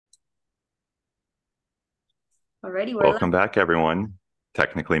Already, we're Welcome live. back, everyone.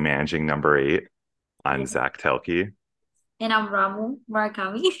 Technically managing number eight. I'm Yeah. Zach Telke. And I'm Ramu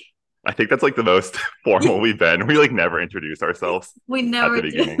Murakami. I think that's like the most formal we've been. We like never introduce ourselves We at the never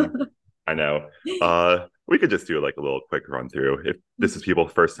beginning. do. I know. We could just do like a little quick run through. If this is people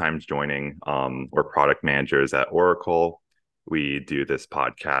first time joining, we're product managers at Oracle. We do this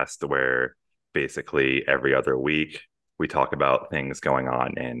podcast where basically every other week we talk about things going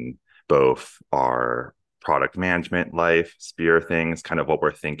on in both our product management life, sphere things, kind of what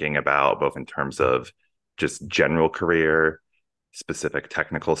we're thinking about, both in terms of just general career, specific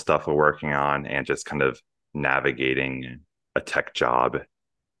technical stuff we're working on, and just kind of navigating a tech job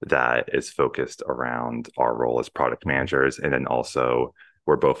that is focused around our role as product managers. And then also,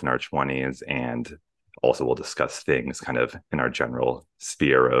 we're both in our 20s, and also we'll discuss things kind of in our general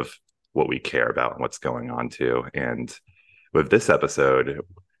sphere of what we care about and what's going on too. And with this episode,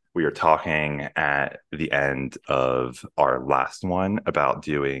 we are talking at the end of our last one about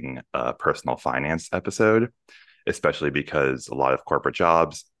doing a personal finance episode, especially because a lot of corporate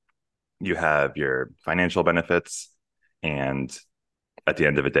jobs, you have your financial benefits, and at the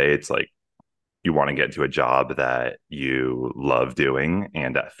end of the day, it's like you want to get to a job that you love doing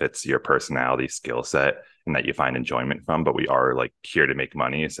and that fits your personality skill set and that you find enjoyment from. But we are like here to make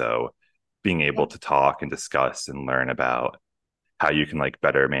money. So being able to talk and discuss and learn about how you can like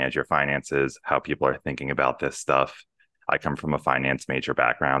better manage your finances, how people are thinking about this stuff. I come from a finance major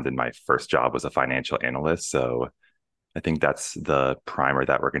background and my first job was a financial analyst. So I think that's the primer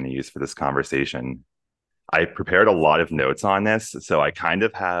that we're going to use for this conversation. I prepared a lot of notes on this, so I kind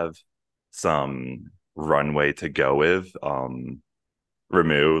of have some runway to go with.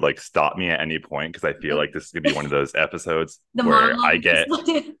 Remove, like, stop me at any point because I feel like this is gonna be one of those episodes The where monologue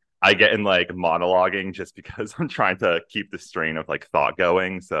episode. I get in like monologuing just because I'm trying to keep the strain of like thought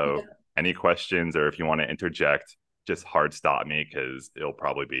going. So Yeah. any questions or if you want to interject, just hard stop me because it'll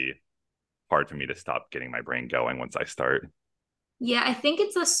probably be hard for me to stop getting my brain going once I start. Yeah, I think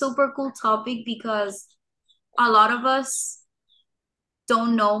it's a super cool topic because a lot of us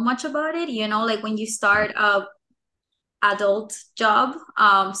don't know much about it. Like when you start a adult job,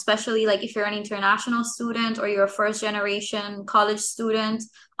 especially like if you're an international student or you're a first generation college student,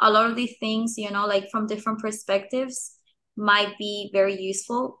 a lot of these things, like from different perspectives might be very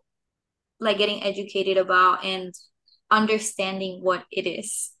useful, like getting educated about and understanding what it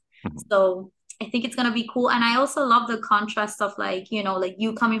is. So I think it's gonna be cool. And I also love the contrast of like, like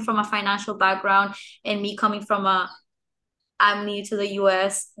you coming from a financial background and me coming from a I'm new to the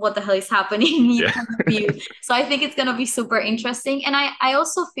US, what the hell is happening you Yeah. point of view. So I think it's gonna be super interesting. And I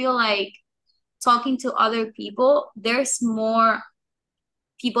also feel like talking to other people, there's more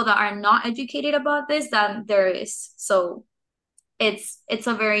people that are not educated about this than there is. So it's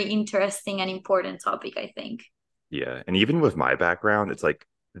a very interesting and important topic, I think. Yeah. And even with my background, it's like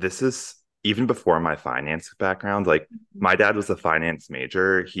this is even before my finance background. Like my dad was a finance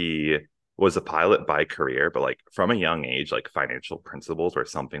major. He was a pilot by career, but like from a young age, like financial principles were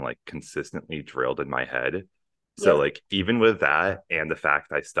something like consistently drilled in my head. So Yep. like even with that and the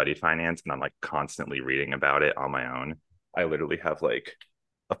fact I study finance and I'm like constantly reading about it on my own, I literally have like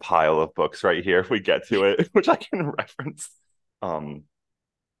a pile of books right here if we get to it, which I can reference. Um,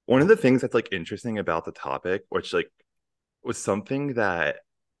 One of the things that's like interesting about the topic, which like was something that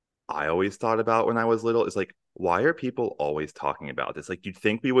I always thought about when I was little, is like, why are people always talking about this? Like, you'd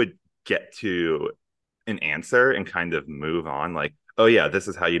think we would get to an answer and kind of move on, like, oh, yeah, this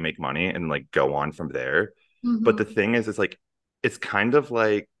is how you make money, and like go on from there. But the Mm-hmm. thing is, it's like, it's kind of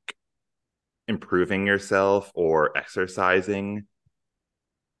like improving yourself or exercising.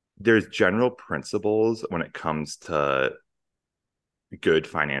 There's general principles when it comes to good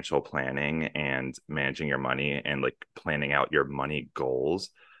financial planning and managing your money and like planning out your money goals.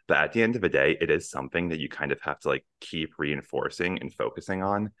 But at the end of the day, it is something that you kind of have to like keep reinforcing and focusing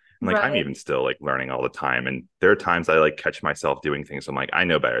on. And like I'm Right. even still like learning all the time. And there are times I like catch myself doing things. I'm like, I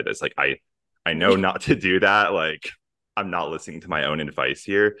know better this. Like I know not to do that. Like I'm not listening to my own advice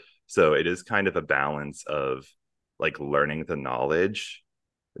here. So it is kind of a balance of like learning the knowledge,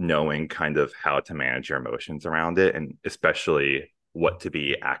 knowing kind of how to manage your emotions around it, and especially what to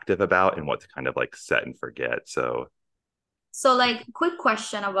be active about and what to kind of like set and forget. So, So, like, quick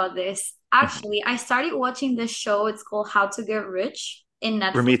question about this. Actually, I started watching this show. It's called How to Get Rich in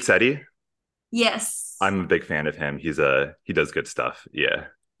Netflix. Ramit Sethi, Yes. I'm a big fan of him. He does good stuff. Yeah.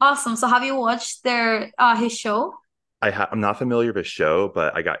 Awesome. So, have you watched their his show? I'm not familiar with his show,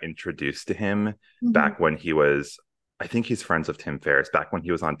 but I got introduced to him Mhm. back when he was, I think he's friends with Tim Ferriss, back when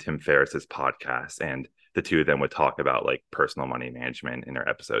he was on Tim Ferriss's podcast. And the two of them would talk about like personal money management in their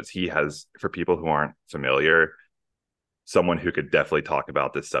episodes. He has, for people who aren't familiar, someone who could definitely talk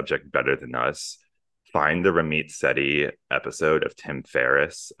about this subject better than us, find the Ramit Sethi episode of Tim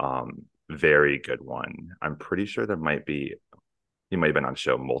Ferriss. Very good one. I'm pretty sure he might have been on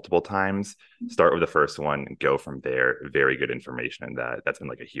show multiple times. Start with the first one and go from there. Very good information in that. That's been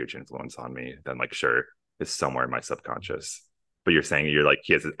like a huge influence on me. Then like sure is somewhere in my subconscious. But you're saying you're like,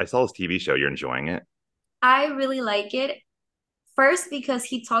 I saw his TV show. You're enjoying it. I really like it. First, because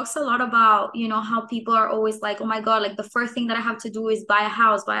he talks a lot about, you know, how people are always like, oh my God, like the first thing that I have to do is buy a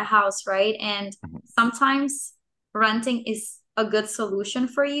house, right? And Mhm. sometimes renting is a good solution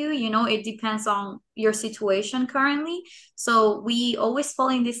for you. You know, it depends on your situation currently. So we always fall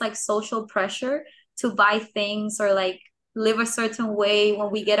in this like social pressure to buy things or like live a certain way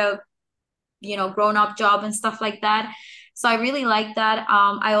when we get a, you know, grown up job and stuff like that. So I really like that.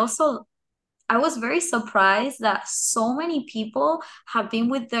 I was very surprised that so many people have been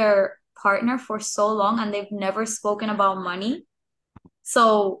with their partner for so long and they've never spoken about money.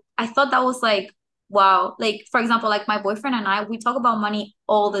 So I thought that was like, wow. Like, for example, like my boyfriend and I, we talk about money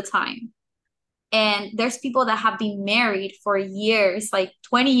all the time. And there's people that have been married for years, like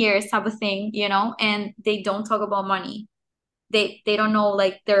 20 years type of thing, you know, and they don't talk about money. They don't know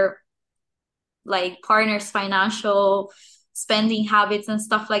like their like partners' financial spending habits and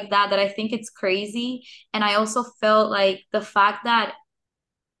stuff like that, that I think it's crazy. And I also felt like the fact that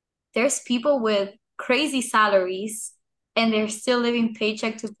there's people with crazy salaries and they're still living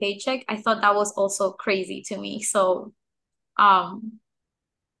paycheck to paycheck. I thought that was also crazy to me. So um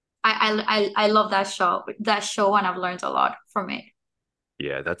I love that show and I've learned a lot from it.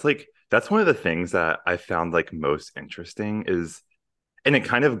 Yeah, that's one of the things that I found like most interesting is, and it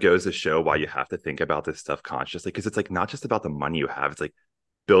kind of goes to show why you have to think about this stuff consciously, because it's like not just about the money you have, it's like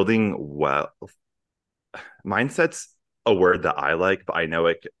building wealth. Mindset's a word that I like, but I know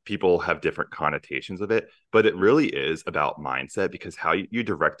it people have different connotations of it. But it really is about mindset, because how you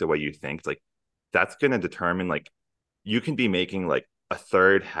direct the way you think, it's like that's going to determine like you can be making like a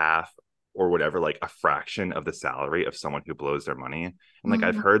third half or whatever, like a fraction of the salary of someone who blows their money. And like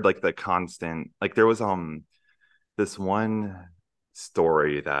I've Mhm. heard like the constant, like there was this one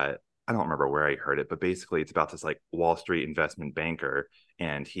story that I don't remember where I heard it, but basically it's about this like Wall Street investment banker,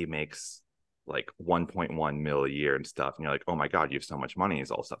 and he makes like 1.1 mil a year and stuff. And you're like, oh my God, you have so much money,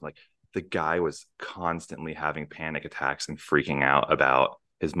 is all stuff. Like the guy was constantly having panic attacks and freaking out about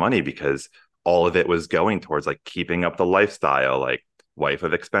his money because all of it was going towards like keeping up the lifestyle, like wife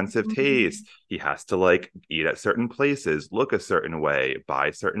of expensive Mhm. taste. He has to like eat at certain places, look a certain way,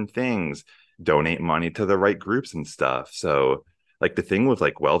 buy certain things, donate money to the right groups and stuff. So like the thing with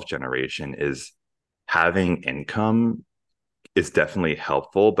like wealth generation is having income is definitely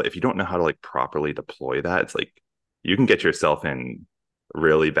helpful, but if you don't know how to like properly deploy that, it's like you can get yourself in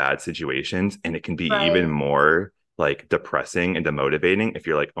really bad situations, and it can be even Right. more like depressing and demotivating if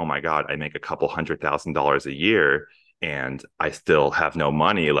you're like, oh my God, I make a couple $100,000 a year and I still have no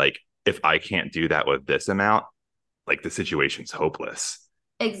money. Like if I can't do that with this amount, like the situation's hopeless.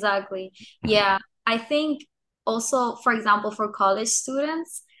 Exactly. Mhm. Yeah. I think also, for example, for college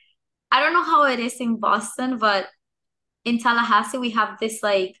students, I don't know how it is in Boston, but in Tallahassee, we have this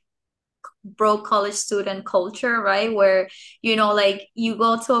like broke college student culture, right? Where, you know, like you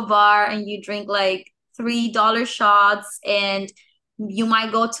go to a bar and you drink like $3 shots, and you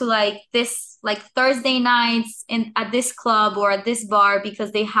might go to like this like Thursday nights in at this club or at this bar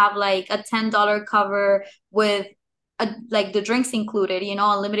because they have like a $10 cover with like the drinks included, you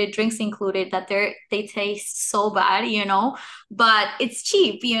know, unlimited drinks included, that they taste so bad, you know, but it's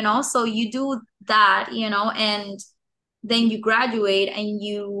cheap, you know, so you do that, you know, and then you graduate and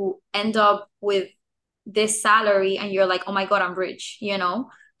you end up with this salary and you're like, oh my God, I'm rich, you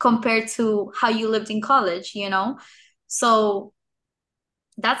know, compared to how you lived in college, you know? So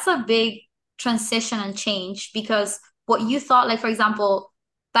that's a big transition and change, because what you thought, like, for example,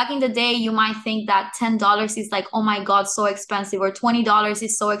 back in the day, you might think that $10 is like, oh my God, so expensive, or $20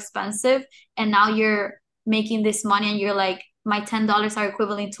 is so expensive. And now you're making this money and you're like, my $10 are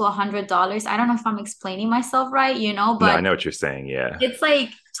equivalent to $100. I don't know if I'm explaining myself right, you know, No, I but know what you're saying. Yeah. it's like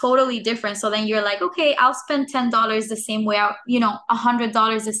totally different. So then you're like, okay, I'll spend $10 the same way you know,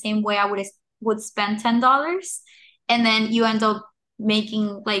 $100 the same way I would spend $10. And then you end up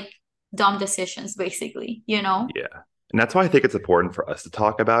making like dumb decisions, basically, you know? Yeah. And that's why I think it's important for us to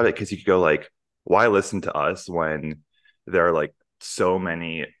talk about it, because you could go like, why listen to us when there are like so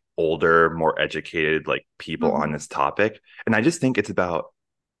many older, more educated like people on Mhm. this topic. And I just think it's about,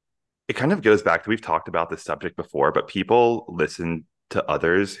 it kind of goes back to, we've talked about this subject before, but people listen to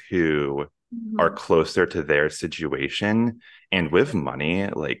others who are Mhm. closer to their situation. And with money,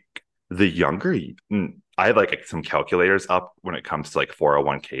 like the younger, I have like some calculators up when it comes to like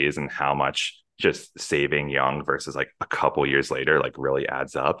 401ks and how much just saving young versus like a couple years later like really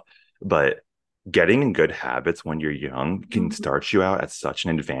adds up. But getting in good habits when you're young can Mhm. start you out at such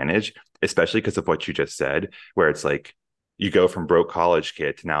an advantage, especially because of what you just said, where it's like you go from broke college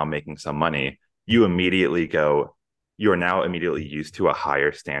kid to now making some money. You immediately go, you are now immediately used to a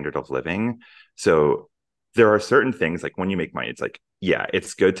higher standard of living. So there are certain things like when you make money, it's like, yeah,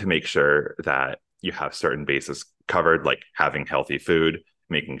 it's good to make sure that you have certain bases covered, like having healthy food,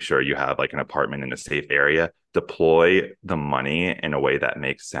 making sure you have like an apartment in a safe area, deploy the money in a way that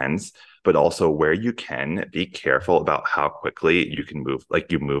makes sense, but also where you can be careful about how quickly you can move,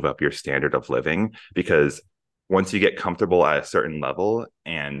 like you move up your standard of living, because once you get comfortable at a certain level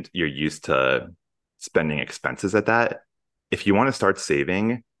and you're used to spending expenses at that, if you want to start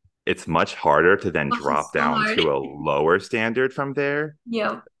saving, it's much harder to then Oh, it's drop so down hard. to a lower standard from there,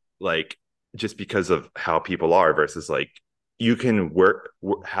 Yeah, like just because of how people are versus like you can work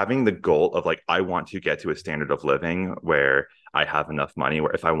having the goal of like I want to get to a standard of living where I have enough money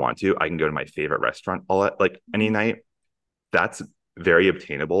where if I want to I can go to my favorite restaurant all at like any night. That's very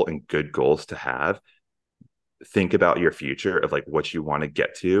obtainable and good goals to have. Think about your future of like what you want to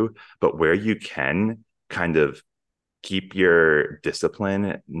get to, but where you can kind of keep your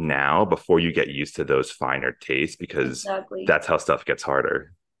discipline now before you get used to those finer tastes, because exactly. that's how stuff gets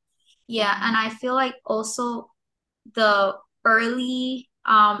harder. Yeah, and I feel like also the early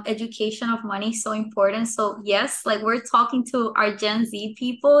education of money is so important. So yes, like we're talking to our Gen Z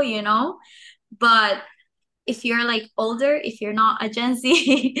people, but if you're like older, if you're not a Gen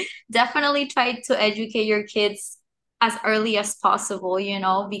Z, definitely try to educate your kids as early as possible,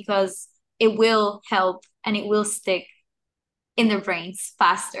 because it will help and it will stick in their brains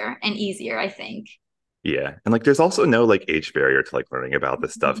faster and easier, I think. Yeah. And like there's also no like age barrier to like learning about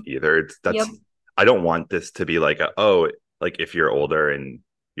this stuff Mhm. either. It's Yep. that's I don't want this to be like oh, like if you're older and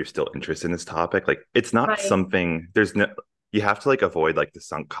you're still interested in this topic, like it's not Right. something there's no you have to like avoid like the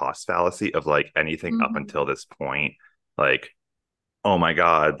sunk cost fallacy of like anything up Hmm. until this point. Like, oh my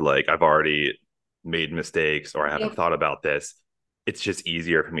God, like I've already made mistakes or I haven't Yep. thought about this. It's just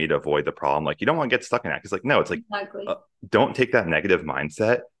easier for me to avoid the problem. Like, you don't want to get stuck in that. Cause like, no, it's like, uh, Exactly. don't take that negative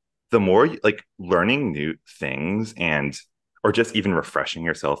mindset. The more like learning new things and, or just even refreshing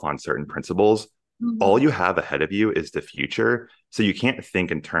yourself on certain principles, all Hmm. you have ahead of you is the future. So you can't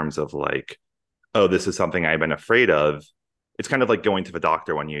think in terms of like, oh, this is something I've been afraid of. It's kind of like going to the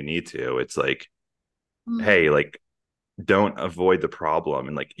doctor when you need to. It's like, Hmm. hey, like don't avoid the problem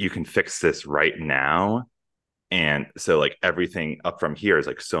and like you can fix this right now, and so like everything up from here is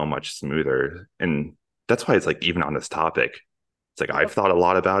like so much smoother. And that's why it's like even on this topic it's like I've Yep. thought a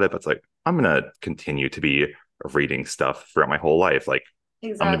lot about it, but it's like I'm gonna continue to be reading stuff throughout my whole life. Like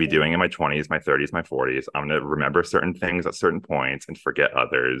I'm gonna be Exactly. doing in my 20s, my 30s, my 40s. I'm gonna remember certain things at certain points and forget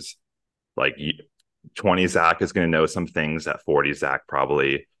others. Like 20 Zach is gonna know some things that 40 Zach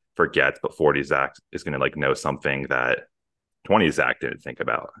probably forgets, but 40 Zach is gonna like know something that 20 Zach didn't think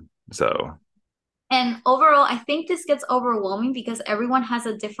about. So And overall, I think this gets overwhelming because everyone has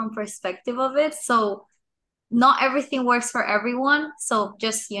a different perspective of it. So not everything works for everyone. So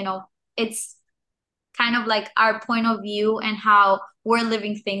just, it's kind of like our point of view and how we're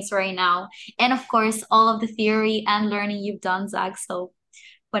living things right now. And of course, all of the theory and learning you've done, Zach. So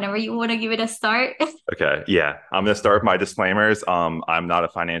whenever you want to give it a start. okay, yeah, I'm gonna start with my disclaimers. I'm not a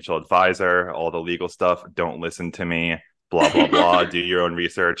financial advisor. All the legal stuff, don't listen to me. Blah blah blah. Do your own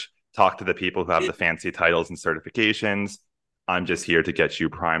research. Talk to the people who have the fancy titles and certifications. I'm just here to get you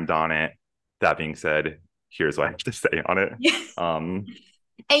primed on it. That being said, here's what I have to say on it. Um,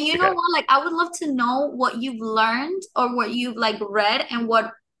 And you know okay, what? Like, I would love to know what you've learned or what you've like read and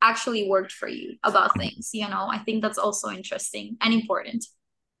what actually worked for you about things. I think that's also interesting and important.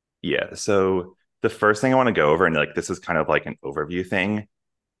 yeah. So the first thing I want to go over, and like this is kind of like an overview thing.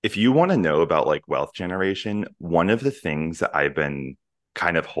 If you want to know about like wealth generation, one of the things that I've been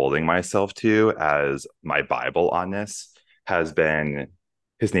kind of holding myself to as my Bible on this has been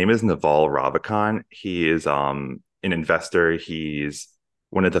his name is Naval Ravikant. He is an investor. He's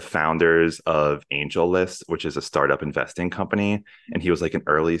one of the founders of AngelList, which is a startup investing company. And he was like an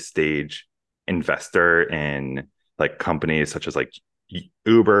early stage investor in like companies such as like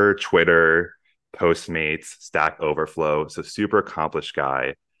Uber, Twitter, Postmates, Stack Overflow. So super accomplished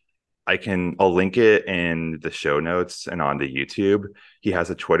guy. I'll link it in the show notes and on the YouTube. He has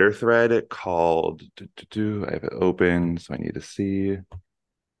a Twitter thread called I have it open, so I need to see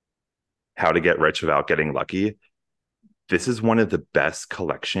how to get rich without getting lucky. This is one of the best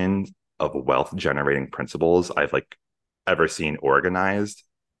collections of wealth generating principles I've like ever seen organized.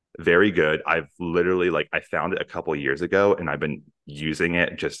 very good. I've literally like I found it a couple years ago and I've been using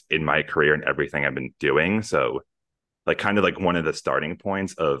it just in my career and everything I've been doing. So like kind of like one of the starting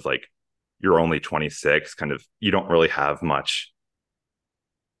points of like you're only 26, kind of you don't really have much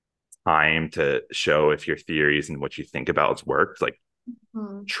time to show if your theories and what you think about has worked. Like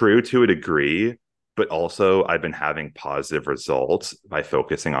Mm. true to a degree, but also I've been having positive results by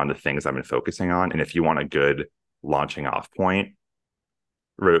focusing on the things I've been focusing on. And if you want a good launching off point,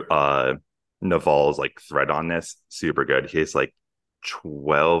 uh Naval's like thread on this, super good. He has like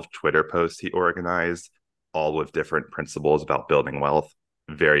 12 Twitter posts he organized, all with different principles about building wealth.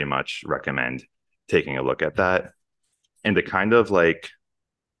 Very much recommend taking a look at that. And to kind of like,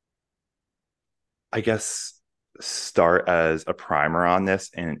 I guess, start as a primer on this,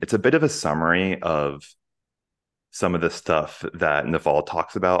 and it's a bit of a summary of some of the stuff that Naval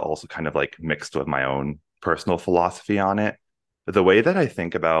talks about, also kind of like mixed with my own personal philosophy on it. The way that I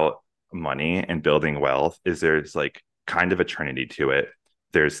think about money and building wealth is there's like kind of a trinity to it.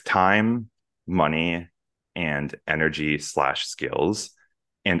 There's time, money, and energy slash skills.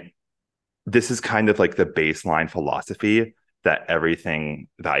 And this is kind of like the baseline philosophy that everything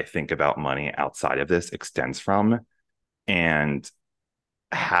that I think about money outside of this extends from. And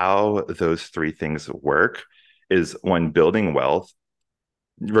how those three things work is when building wealth,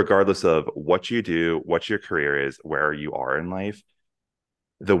 regardless of what you do, what your career is, where you are in life,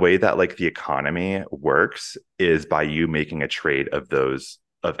 the way that like the economy works is by you making a trade of those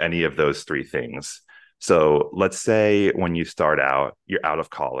of any of those three things. So let's say when you start out, you're out of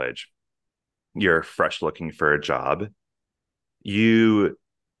college, you're fresh looking for a job, you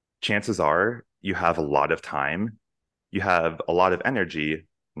chances are you have a lot of time, you have a lot of energy,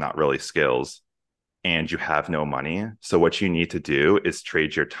 not really skills, and you have no money. So what you need to do is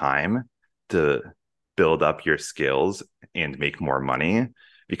trade your time to build up your skills and make more money.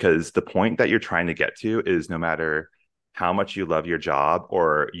 Because the point that you're trying to get to is no matter how much you love your job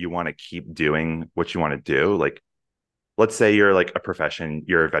or you want to keep doing what you want to do, like let's say you're like a profession,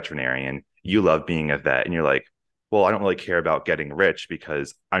 you're a veterinarian, you love being a vet, and you're like, well, I don't really care about getting rich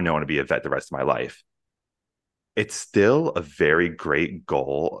because I don't want to be a vet the rest of my life. It's still a very great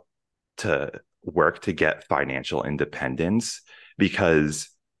goal to work to get financial independence because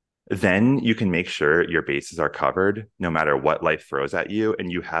then you can make sure your bases are covered no matter what life throws at you.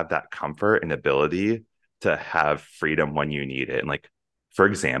 And you have that comfort and ability to have freedom when you need it. And like, for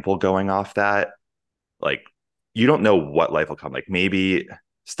example, going off that, like, you don't know what life will come. Like, maybe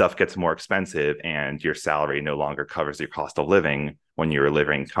stuff gets more expensive and your salary no longer covers your cost of living when you were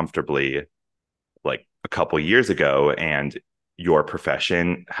living comfortably like a couple years ago, and your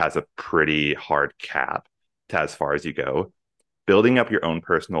profession has a pretty hard cap to as far as you go. Building up your own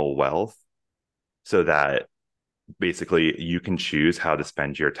personal wealth so that basically you can choose how to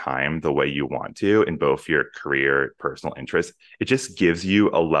spend your time the way you want to in both your career, personal interests. It just gives you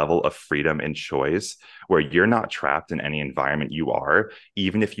a level of freedom and choice where you're not trapped in any environment you are,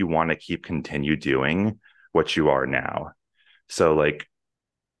 even if you want to keep continue doing what you are now. So like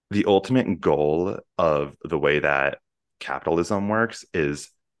the ultimate goal of the way that capitalism works is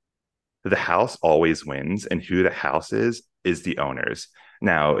the house always wins, and who the house is the owners.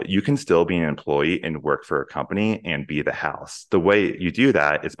 Now, you can still be an employee and work for a company and be the house. The way you do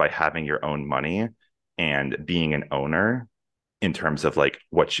that is by having your own money and being an owner in terms of like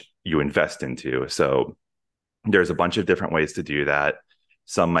what you invest into. So there's a bunch of different ways to do that.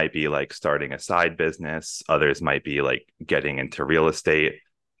 Some might be like starting a side business, others might be like getting into real estate.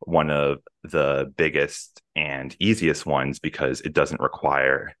 One of the biggest and easiest ones, because it doesn't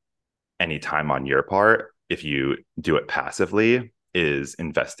require any time on your part if you do it passively, is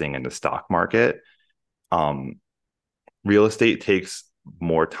investing in the stock market. Um, Real estate takes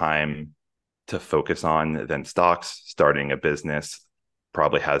more time to focus on than stocks. Starting a business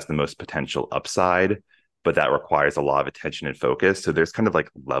probably has the most potential upside, but that requires a lot of attention and focus. So there's kind of like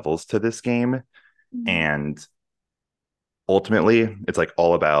levels to this game. Mhm. And ultimately, it's like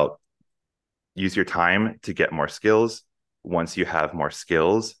all about use your time to get more skills. Once you have more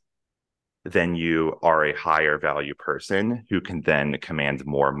skills, then you are a higher value person who can then command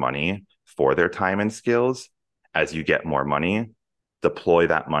more money for their time and skills. As you get more money, deploy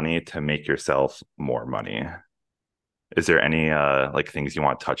that money to make yourself more money. Is there any like things you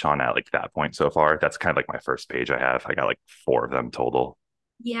want to touch on at like that point so far? That's kind of like my first page I have. I got like four of them total.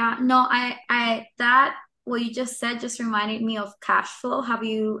 Yeah, no, that what you just said just reminded me of Cash Flow. Have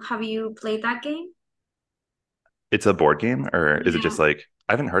you played that game? It's a board game, or is it just Yeah. like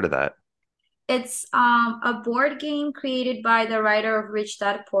I haven't heard of that? It's a board game created by the writer of Rich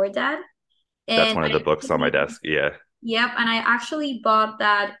Dad Poor Dad. That's And one of the books on my desk. Yeah. Yep, and I actually bought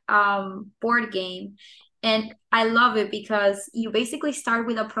that board game, and I love it because you basically start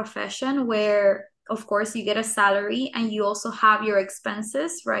with a profession where of course you get a salary and you also have your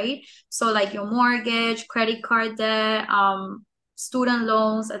expenses, right? So like your mortgage, credit card debt, student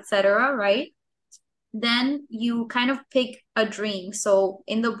loans, etc., right? Then you kind of pick a dream. So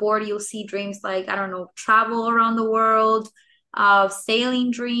in the board, you'll see dreams like, I don't know, travel around the world,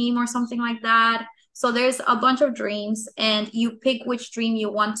 sailing dream or something like that. So there's a bunch of dreams, and you pick which dream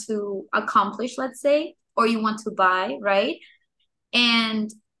you want to accomplish, let's say, or you want to buy, right? And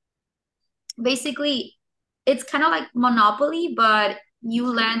basically it's kind of like Monopoly, but you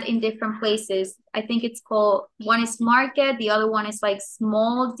land in different places. I think it's called, one is market, the other one is like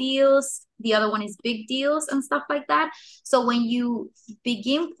small deals, the other one is big deals and stuff like that. So when you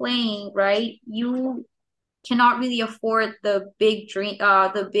begin playing, right, you cannot really afford the big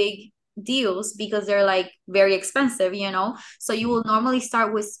deals because they're like very expensive, you know? So you will normally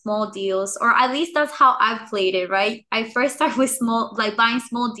start with small deals, or at least that's how I've played it, right? I first start with small, like buying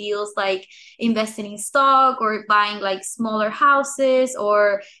small deals, like investing in stock or buying like smaller houses,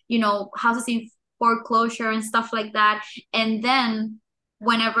 or, you know, houses in foreclosure and stuff like that. And then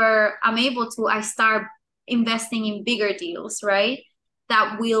whenever I'm able to, I start investing in bigger deals, right?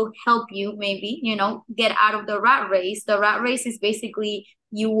 That will help you maybe, you know, get out of the rat race. The rat race is basically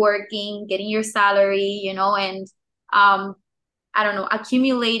you working, getting your salary, you know, and I don't know,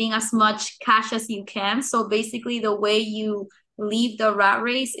 accumulating as much cash as you can. So basically the way you leave the rat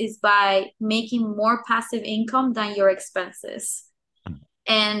race is by making more passive income than your expenses.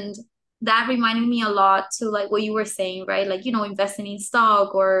 And that reminded me a lot to like what you were saying, right? Like, you know, investing in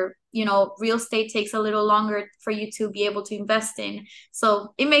stock, or, you know, real estate takes a little longer for you to be able to invest in.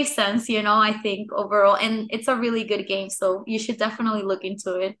 So it makes sense, you know, I think overall. And it's a really good game. So you should definitely look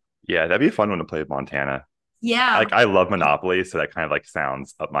into it. Yeah, that'd be a fun one to play with Montana. Yeah. Like I love Monopoly, so that kind of like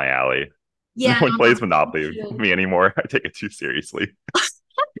sounds up my alley. No Yeah, one no, plays Monopoly with should. me anymore. I take it too seriously.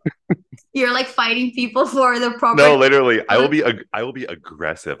 You're like fighting people for the No, property. literally, I will be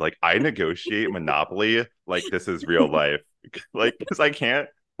aggressive. Like I negotiate Monopoly like this is real life. Like because I can't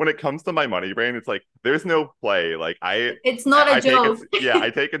when it comes to my money brain, it's like there's no play. Like It's not a I take it joke. yeah, I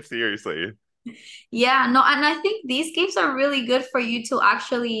take it seriously. Yeah, no, and I think these games are really good for you to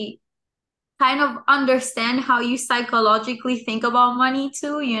actually kind of understand how you psychologically think about money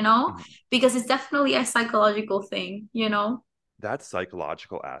too, you know, Mhm. because it's definitely a psychological thing, you know. That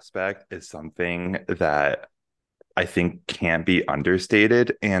psychological aspect is something that I think can't be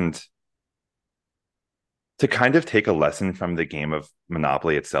understated. And to kind of take a lesson from the game of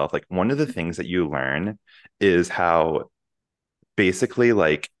Monopoly itself, like one of the things that you learn is how basically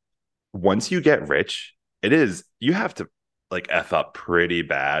like once you get rich, it is you have to like F up pretty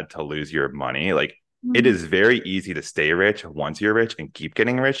bad to lose your money. Like it Mhm. is very easy to stay rich once you're rich and keep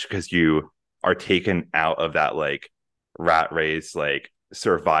getting rich because you are taken out of that like rat race, like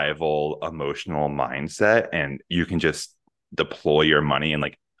survival emotional mindset, and you can just deploy your money and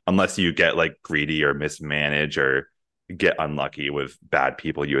like unless you get like greedy or mismanage or get unlucky with bad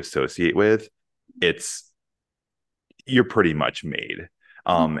people you associate with, it's you're pretty much made.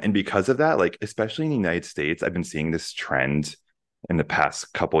 And because of that, like especially in the United States, I've been seeing this trend in the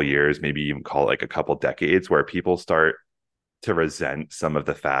past couple years, maybe even call it like a couple decades, where people start to resent some of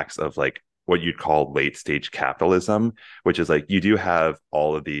the facts of like what you'd call late stage capitalism, which is like you do have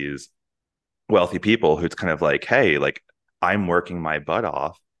all of these wealthy people who's kind of like, hey, like I'm working my butt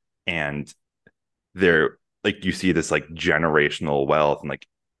off, and they're like you see this like generational wealth and like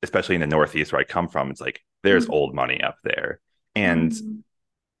especially in the Northeast where I come from, it's like there's Mhm. old money up there. And Mhm.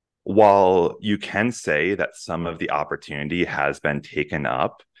 while you can say that some of the opportunity has been taken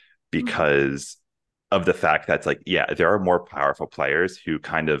up Mhm. because of the fact that it's like, yeah, there are more powerful players who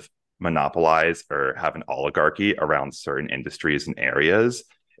kind of monopolize or have an oligarchy around certain industries and areas.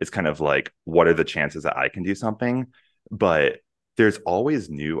 It's kind of like, what are the chances that I can do something? But there's always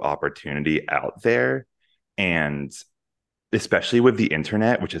new opportunity out there. And especially with the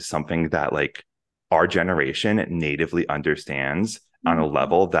internet, which is something that like our generation natively understands on a Mhm.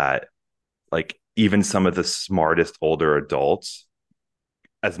 level that like even some of the smartest older adults,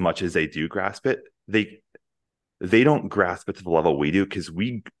 as much as they do grasp it, they don't grasp it to the level we do because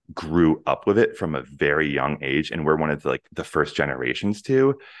we grew up with it from a very young age and we're one of the, like the first generations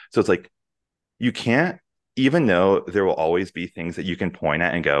to. So it's like you can't, even though there will always be things that you can point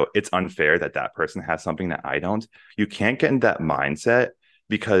at and go, it's unfair that that person has something that I don't. You can't get in that mindset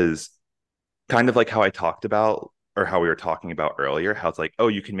because kind of like how I talked about or how we were talking about earlier, how it's like, oh,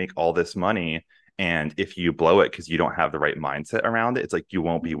 you can make all this money. And if you blow it because you don't have the right mindset around it, it's like you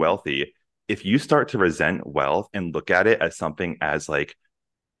won't be wealthy. if you start to resent wealth and look at it as something as like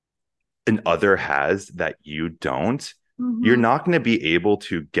an other has that you don't, you're Mm-hmm. not going to be able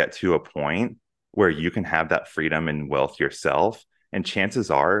to get to a point where you can have that freedom and wealth yourself. And chances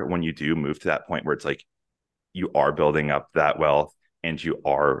are, when you do move to that point where it's like you are building up that wealth and you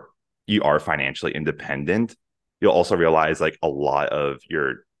are financially independent, you'll also realize like a lot of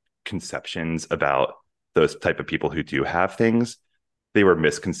your conceptions about those type of people who do have things, they were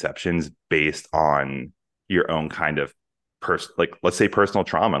misconceptions based on your own kind of like let's say personal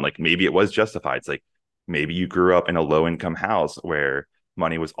trauma. And like maybe it was justified. It's like maybe you grew up in a low income house where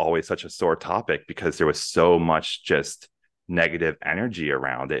money was always such a sore topic because there was so much just negative energy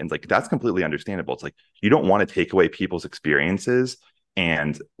around it. And like that's completely understandable. It's like you don't want to take away people's experiences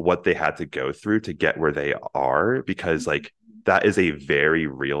and what they had to go through to get where they are, because like that is a very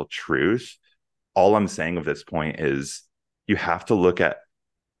real truth. All I'm saying of this point is you have to look at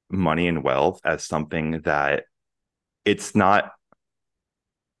money and wealth as something that it's not,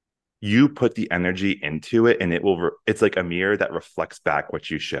 you put the energy into it and it's like a mirror that reflects back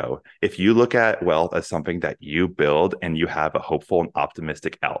what you show. If you look at wealth as something that you build and you have a hopeful and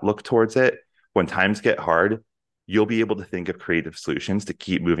optimistic outlook towards it, when times get hard, you'll be able to think of creative solutions to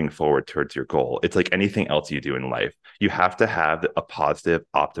keep moving forward towards your goal. It's like anything else you do in life. You have to have a positive,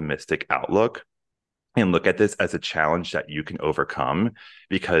 optimistic outlook and look at this as a challenge that you can overcome,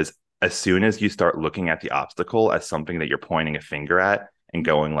 because as soon as you start looking at the obstacle as something that you're pointing a finger at and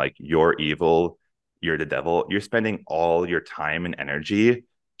going like you're evil, you're the devil, you're spending all your time and energy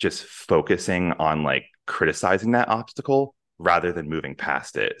just focusing on like criticizing that obstacle rather than moving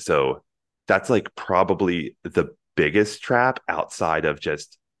past it. So that's like probably the biggest trap outside of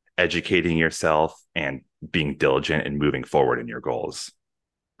just educating yourself and being diligent and moving forward in your goals.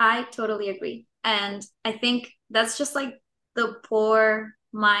 I totally agree. And I think that's just like the poor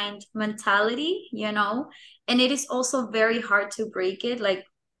mind mentality, you know? And it is also very hard to break it. Like,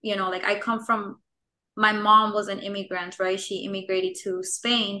 like I come from, my mom was an immigrant, right? She immigrated to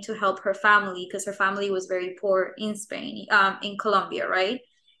Spain to help her family because her family was very poor in Spain, in Colombia, right?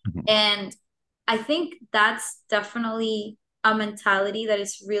 Mhm. And I think that's definitely a mentality that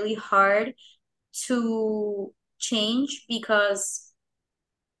is really hard to change because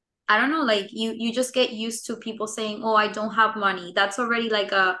I don't know, like you just get used to people saying, "Oh, I don't have money." That's already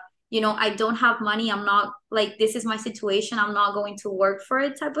like I don't have money. I'm not like this is my situation. I'm not going to work for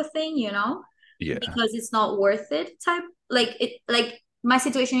it type of thing, Yeah. because it's not worth it type. Like my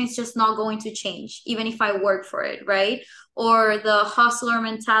situation is just not going to change even if I work for it, right? Or the hustler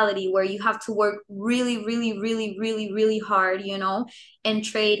mentality where you have to work really, really, really, really, really hard, and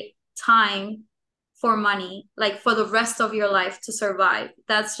trade time for money, like for the rest of your life to survive.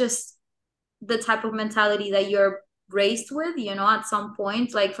 That's just the type of mentality that you're raised with, at some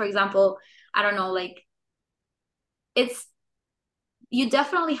point. Like, for example, I don't know, like it's, you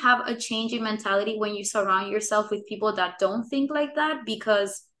definitely have a change in mentality when you surround yourself with people that don't think like that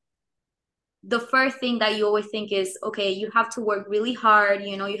because the first thing that you always think is okay, you have to work really hard,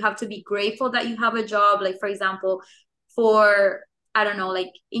 you have to be grateful that you have a job, like for example, for I don't know,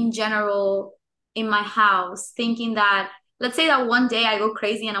 like in general, in my house, thinking that let's say that one day I go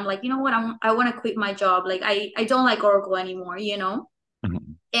crazy and I'm like, you know what, I want to quit my job, like I don't like Oracle anymore.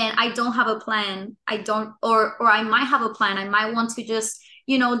 Mhm. And I don't have a plan. I don't, or I might have a plan. I might want to just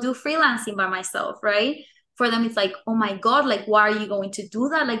do freelancing by myself, right? For them, it's like, oh my God, like, why are you going to do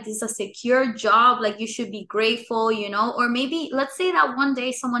that? Like, this is a secure job. Like, you should be grateful. Or maybe let's say that one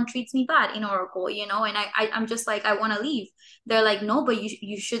day someone treats me bad in Oracle, and I'm just like, I want to leave. They're like, no, but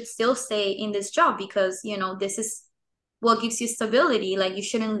you should still stay in this job because this is what gives you stability. Like, you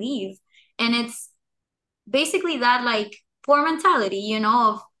shouldn't leave. And it's basically that like poor mentality,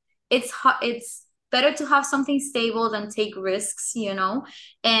 of it's better to have something stable than take risks.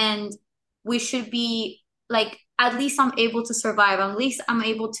 And we should be like, at least I'm able to survive, at least I'm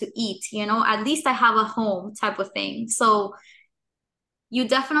able to eat, at least I have a home type of thing. So you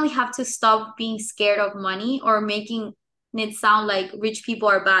definitely have to stop being scared of money or making it sound like rich people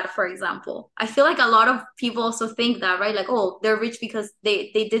are bad, for example. I feel like a lot of people also think that, right? Like, oh, they're rich because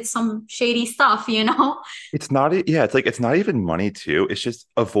they did some shady stuff. It's not, yeah, it's like it's not even money too. It's just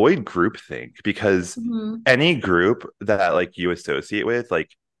avoid groupthink, because Mhm. any group that like you associate with, like,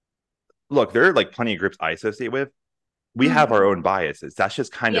 look, there are like plenty of groups I associate with. We have our Mhm. own biases. That's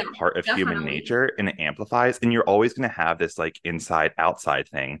just kind Yeah, of part of human definitely. nature, and it amplifies. And you're always going to have this like inside outside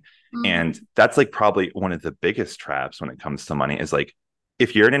thing. And Hmm. that's like probably one of the biggest traps when it comes to money is like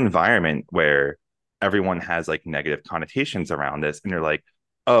if you're in an environment where everyone has like negative connotations around this and you're like,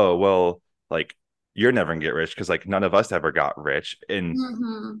 oh, well, like you're never gonna get rich because like none of us ever got rich. And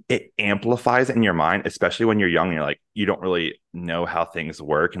Mm-hmm. it amplifies in your mind, especially when you're young and you're like, you don't really know how things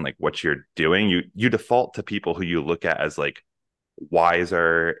work and like what you're doing. You default to people who you look at as like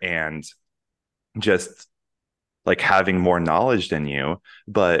wiser and just like having more knowledge than you.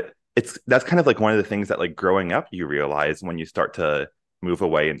 But that's kind of like one of the things that like growing up you realize when you start to move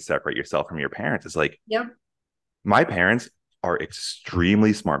away and separate yourself from your parents. It's like Yep. my parents are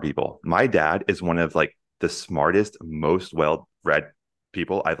extremely smart people. My dad is one of like the smartest, most well-read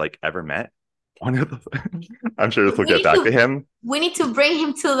people I've like ever met. One of the, I'm sure this will We get need back to to him. we need to bring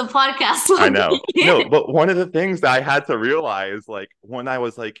him to the podcast I one know. No, day. but one of the things that I had to realize, like when I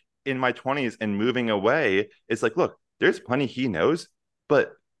was like in my 20s and moving away, is like, look, there's plenty he knows,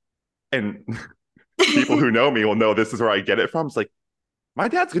 but and people who know me will know this is where I get it from. It's like my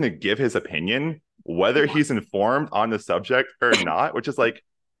dad's gonna give his opinion, whether Yeah. he's informed on the subject or not, which is like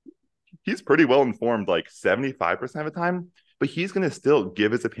he's pretty well informed like 75% of the time, but he's going to still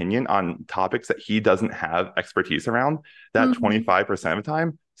give his opinion on topics that he doesn't have expertise around that Mhm. 25% of the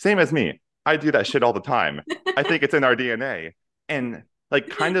time. Same as me. I do that shit all the time. I think it's in our DNA. And like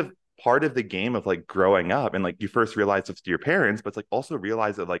kind of part of the game of like growing up and like you first realize it's to your parents, but it's like also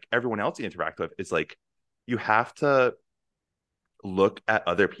realize that like everyone else you interact with is like you have to look at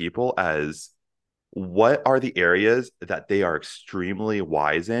other people as what are the areas that they are extremely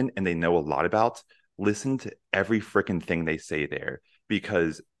wise in and they know a lot about. Listen to every freaking thing they say there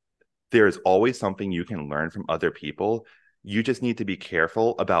because there's always something you can learn from other people. You just need to be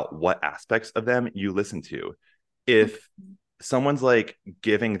careful about what aspects of them you listen to. If someone's like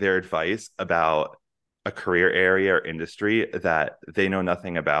giving their advice about a career area or industry that they know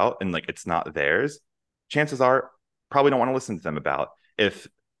nothing about and like it's not theirs, chances are probably don't want to listen to them about. If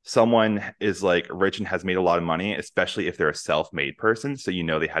someone is like rich and has made a lot of money, especially if they're a self-made person, so you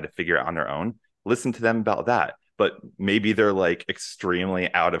know they had to figure it out on their own, listen to them about that. But maybe they're like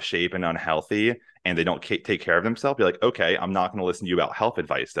extremely out of shape and unhealthy and they don't take care of themselves. Be like, okay, I'm not going to listen to you about health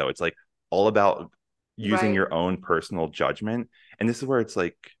advice though. It's like all about using Right. your own personal judgment. And this is where it's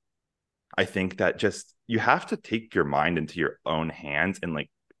like, I think that just you have to take your mind into your own hands and like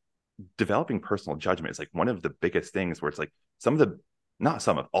developing personal judgment is like one of the biggest things where it's like some of the, not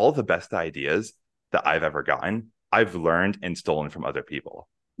some of, all the best ideas that I've ever gotten, I've learned and stolen from other people.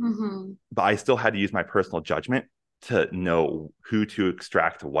 Mm-hmm. But I still had to use my personal judgment to know who to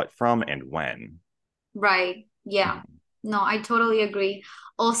extract what from and when. Right. Yeah. No, I totally agree.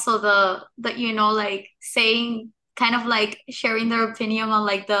 Also the like saying kind of like sharing their opinion on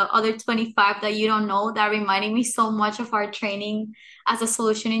like the other 25 that you don't know, that reminded me so much of our training as a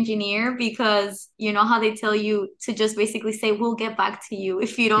solution engineer because you know how they tell you to just basically say we'll get back to you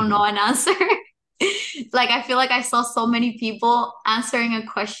if you don't know an answer. Like I feel like I saw so many people answering a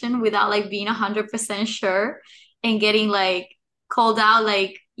question without like being 100% sure and getting like called out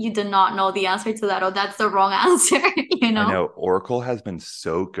like you do not know the answer to that or that's the wrong answer, you I know? know Oracle has been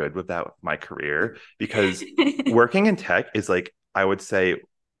so good with that with my career because working in tech is like, I would say,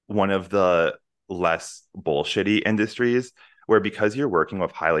 one of the less bullshitty industries where because you're working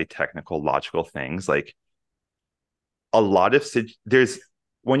with highly technical, logical things, like a lot of there's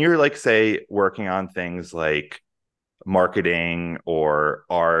when you're like, say, working on things like marketing or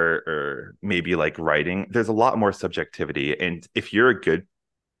art or maybe like writing, there's a lot more subjectivity. And if you're a good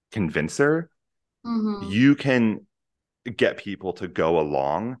convincer, Mm-hmm. you can get people to go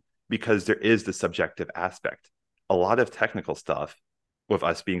along because there is the subjective aspect. A lot of technical stuff with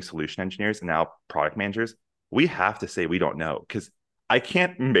us being solution engineers and now product managers, we have to say we don't know because I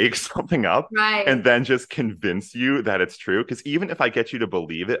can't make something up and Right. then just convince you that it's true. Because even if I get you to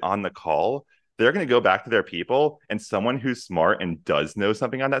believe it on the call, they're going to go back to their people and someone who's smart and does know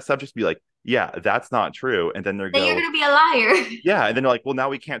something on that subject be like, yeah, that's not true. And then they Then you're go, gonna be a liar. yeah. And then they're like, well, now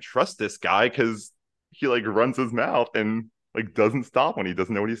we can't trust this guy because he like runs his mouth and like doesn't stop when he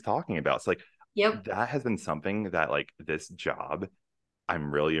doesn't know what he's talking about. It's like Yep. that has been something that like this job,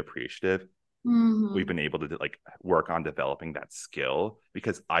 I'm really appreciative. We've Mm-hmm. been able to like work on developing that skill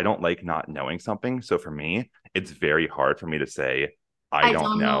because I don't like not knowing something. So for me, it's very hard for me to say, I I don't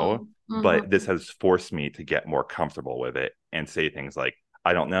don't know. know. But this Mm-hmm. has forced me to get more comfortable with it and say things like,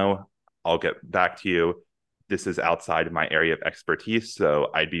 I don't know. I'll get back to you. This is outside of my area of expertise. So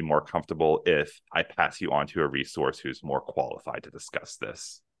I'd be more comfortable if I pass you on to a resource who's more qualified to discuss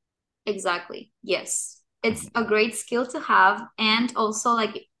this. Exactly. Yes. It's Mhm. a great skill to have. And also,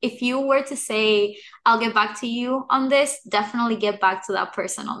 like, if you were to say, I'll get back to you on this, definitely get back to that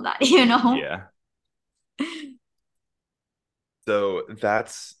person on that, you know? Yeah. So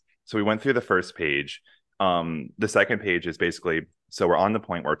that's so we went through the first page. The second page is basically so we're on the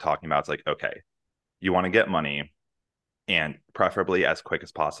point where we're talking about it's like, okay, You want to get money and preferably as quick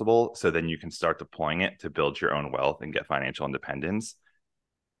as possible. So then you can start deploying it to build your own wealth and get financial independence.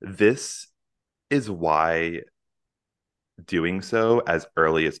 This is why doing so as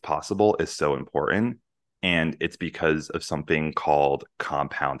early as possible is so important. And it's because of something called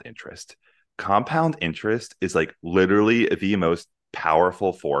compound interest. Compound interest is like literally the most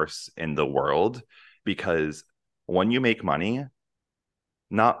powerful force in the world because when you make money,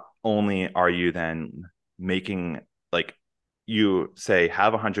 not only are you then making like you say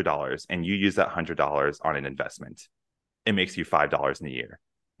have $100 and you use that $100 on an investment, it makes you $5 in a year.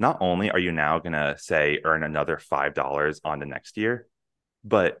 Not only are you now going to say earn another $5 on the next year,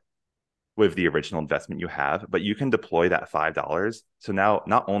 but with the original investment you have, but you can deploy that $5. So now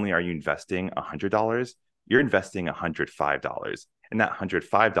not only are you investing $100, you're investing $105. And that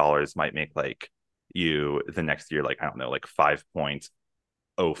 $105 might make like you the next year, like, I don't know, like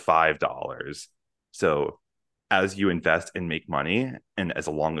 $5.05. So as you invest and make money, and as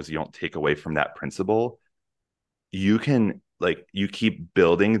long as you don't take away from that principle, you can like you keep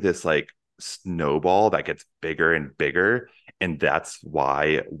building this like snowball that gets bigger and bigger. And that's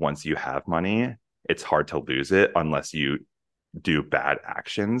why once you have money, it's hard to lose it unless you do bad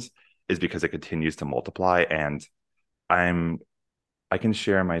actions, is because it continues to multiply. And I'm I can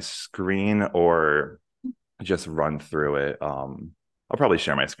share my screen or just run through it. I'll probably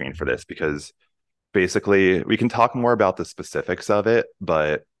share my screen for this because basically we can talk more about the specifics of it,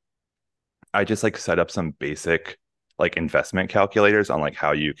 but I just like set up some basic like investment calculators on like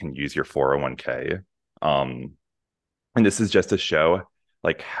how you can use your 401k. Um, and this is just to show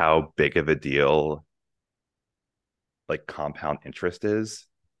like how big of a deal like compound interest is.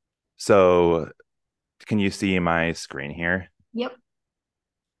 So can you see my screen here? Yep.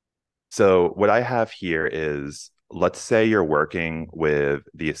 So what I have here is, let's say you're working with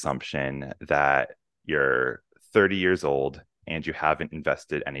the assumption that you're 30 years old and you haven't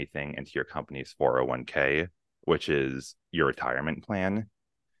invested anything into your company's 401k, which is your retirement plan.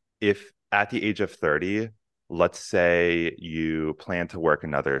 If at the age of 30, let's say you plan to work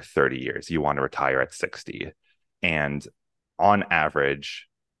another 30 years, you want to retire at 60. And on average,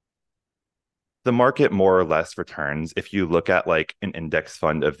 the market more or less returns. If you look at like an index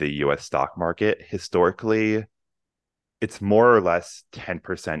fund of the US stock market, historically, it's more or less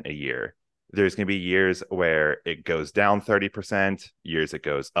 10% a year. There's going to be years where it goes down 30%, years it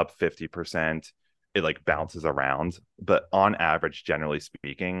goes up 50%. It like bounces around. But on average, generally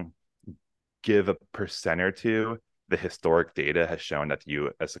speaking, give a percent or two, the historic data has shown that the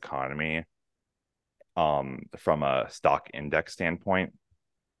US economy, from a stock index standpoint,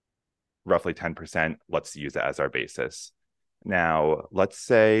 roughly 10%. Let's use that as our basis. Now, let's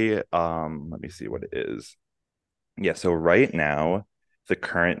say, let me see what it is. Yeah, so right now, the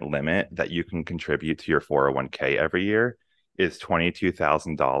current limit that you can contribute to your 401k every year is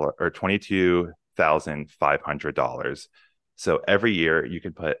 $22,000 or $22,500. So every year you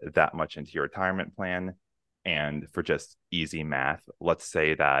can put that much into your retirement plan. And for just easy math, let's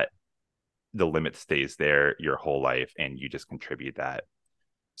say that the limit stays there your whole life and you just contribute that.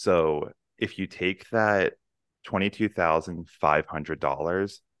 So if you take that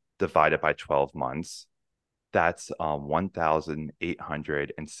 $22,500 divided by 12 months, that's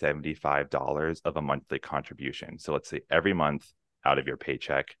 $1,875 of a monthly contribution. So let's say every month out of your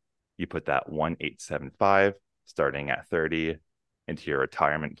paycheck, you put that 1,875 starting at 30 into your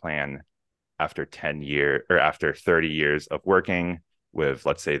retirement plan. After 10 years or after 30 years of working with,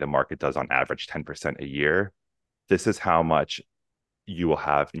 let's say the market does on average 10% a year, this is how much you will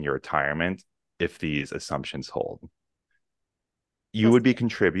have in your retirement if these assumptions hold. You That's would be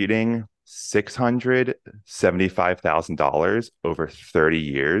contributing $675,000 over 30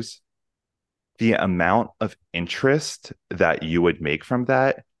 years. The amount of interest that you would make from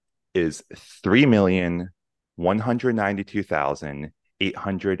that is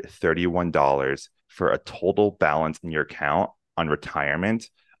 $3,192,831 for a total balance in your account on retirement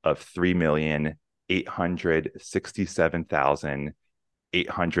of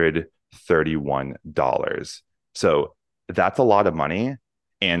 $3,867,831. So that's a lot of money.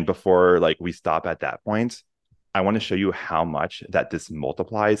 And before like we stop at that point, I want to show you how much that this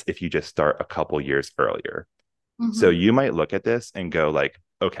multiplies if you just start a couple years earlier. So mm-hmm. you might look at this and go like,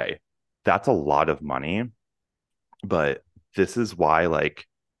 okay, that's a lot of money, but this is why like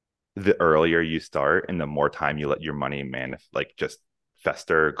the earlier you start and the more time you let your money like just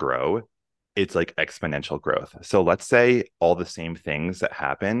fester, grow, it's like exponential growth. So let's say all the same things that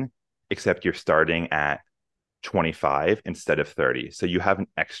happen, except you're starting at 25 instead of 30. So you have an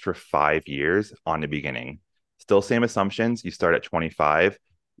extra 5 years on the beginning. Still same assumptions. You start at 25.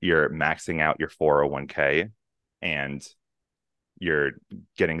 you're maxing out your 401k and you're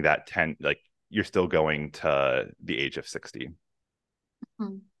getting that 10, like you're still going to the age of 60.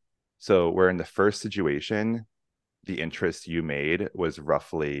 Mhm. So where in the first situation, the interest you made was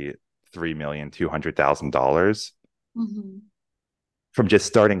roughly $3,200,000 Mhm. from just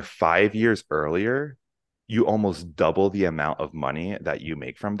starting 5 years earlier, you almost double the amount of money that you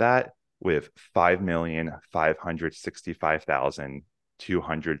make from that with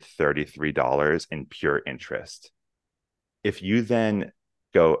 $5,565,233 in pure interest. If you then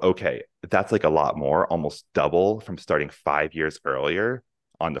go, okay, that's like a lot more, almost double from starting 5 years earlier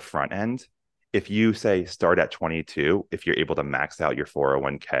on the front end. If you say start at 22, if you're able to max out your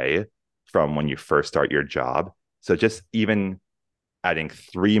 401k from when you first start your job, so just even adding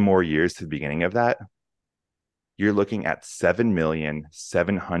 3 more years to the beginning of that, you're looking at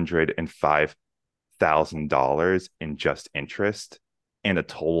 $7,705,000 in just interest and a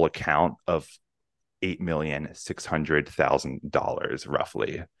total account of $8,600,000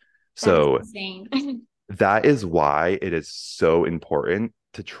 roughly. That is So insane. that is why it is so important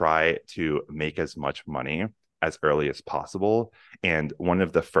to try to make as much money as early as possible. And one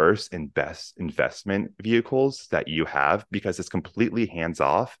of the first and best investment vehicles that you have, because it's completely hands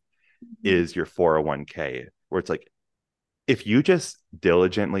off, Mhm. is your 401k, where it's like, if you just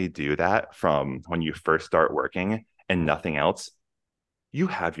diligently do that from when you first start working and nothing else, you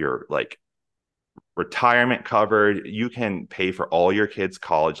have your like retirement covered. You can pay for all your kids'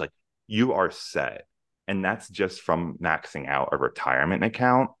 college. Like you are set. And that's just from maxing out a retirement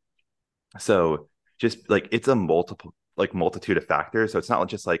account. So just like it's a multitude of factors. So it's not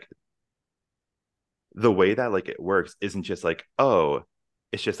just like the way that like it works isn't just like, oh,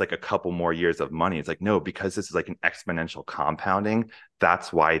 it's just like a couple more years of money. It's like, no, because this is like an exponential compounding.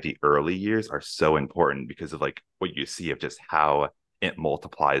 That's why the early years are so important because of like what you see of just how it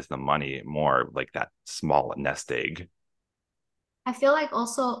multiplies the money more like that small nest egg. I feel like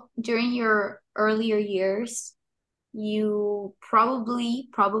also during your earlier years, you probably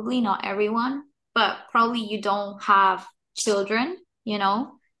not everyone, but probably you don't have children, you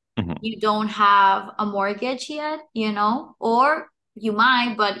know? Mhm. You don't have a mortgage yet, you know, or you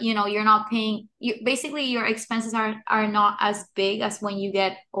might, but you're not paying you basically your expenses are not as big as when you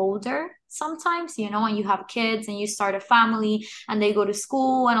get older sometimes, and you have kids and you start a family and they go to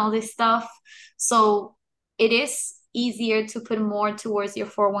school and all this stuff. So it is easier to put more towards your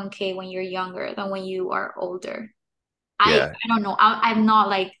 401k when you're younger than when you are older. Yeah. I don't know. I'm not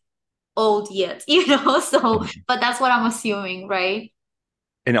like old yet, so Mhm. but that's what I'm assuming, right?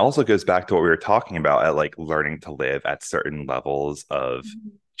 And it also goes back to what we were talking about at like learning to live at certain levels of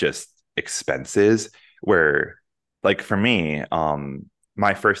Mhm. just expenses where like for me,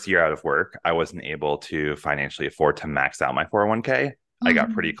 my first year out of work, I wasn't able to financially afford to max out my 401k. I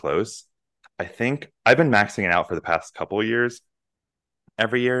got pretty Mhm. close. I think I've been maxing it out for the past couple of years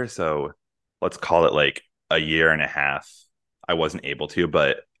every year. So let's call it like a year and a half. I wasn't able to,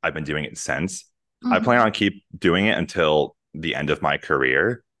 but I've been doing it since. I plan Mhm. on keep doing it until the end of my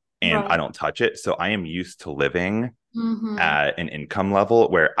career and I Right. don't touch it. So I am used to living Mm-hmm. at an income level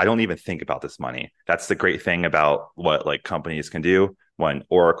where I don't even think about this money. That's the great thing about what like companies can do. When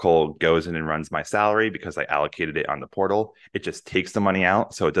Oracle goes in and runs my salary because I allocated it on the portal, it just takes the money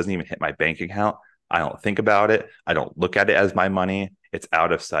out. So it doesn't even hit my bank account. I don't think about it. I don't look at it as my money. It's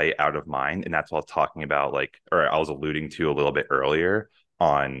out of sight, out of mind. And that's what I was talking about, like, or I was alluding to a little bit earlier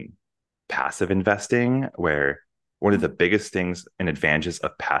on passive investing, where one of the biggest things and advantages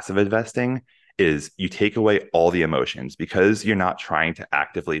of passive investing is you take away all the emotions because you're not trying to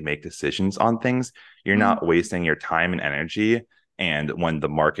actively make decisions on things. You're not Mm-hmm. wasting your time and energy. And when the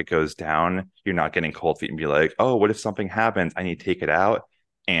market goes down, you're not getting cold feet and be like, oh, what if something happens? I need to take it out.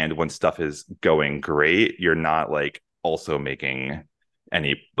 And when stuff is going great, you're not like also making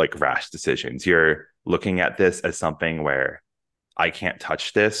any like rash decisions. You're looking at this as something where I can't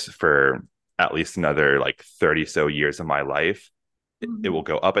touch this for at least another like 30 so years of my life. It Mm-hmm. will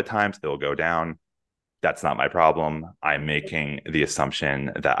go up at times, it will go down. That's not my problem. I'm making the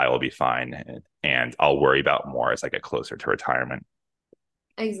assumption that I will be fine and I'll worry about more as I get closer to retirement.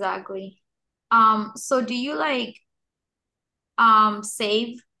 Exactly. So do you like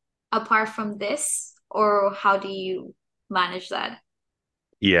save apart from this, or how do you manage that?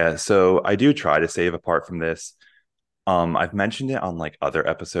 Yeah, so I do try to save apart from this. I've mentioned it on like other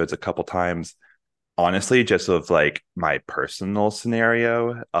episodes a couple times. Honestly, just of like my personal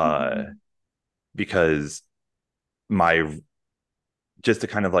scenario, Mm-hmm. because my just to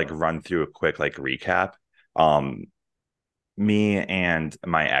kind of like run through a quick like recap. Um, Me and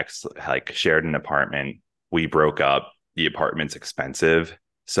my ex like shared an apartment. We broke up. The apartment's expensive.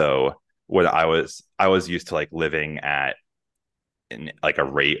 So when I was used to like living at in like a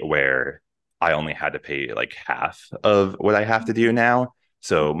rate where I only had to pay like half of what I have to do now.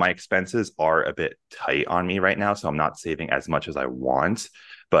 So my expenses are a bit tight on me right now. So I'm not saving as much as I want.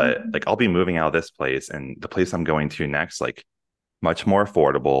 But like Mhm. I'll be moving out of this place and the place I'm going to next, like much more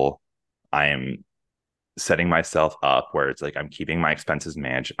affordable. I am setting myself up where it's like I'm keeping my expenses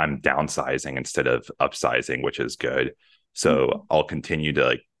managed. I'm downsizing instead of upsizing, which is good. So Mhm. I'll continue to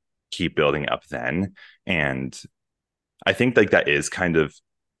like keep building up then. And I think like that is kind of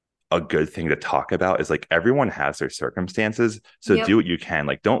a good thing to talk about is like everyone has their circumstances. So do Yep. what you can.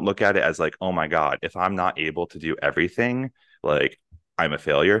 Like, don't look at it as like, oh my God, if I'm not able to do everything, like I'm a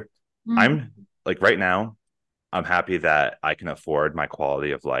failure. I'm Mhm. like right now, I'm happy that I can afford my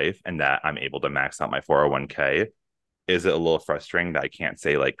quality of life and that I'm able to max out my 401k. Is it a little frustrating that I can't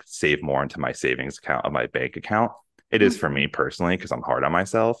say like save more into my savings account of my bank account? It is for me Mhm. personally because I'm hard on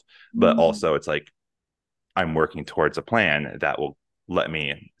myself, but Mhm. also it's like I'm working towards a plan that will let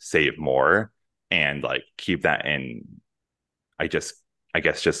me save more and like keep that in I just I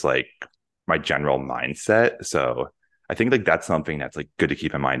guess just like my general mindset. So I think like that's something that's like good to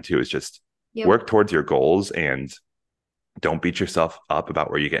keep in mind too is just Yep. work towards your goals and don't beat yourself up about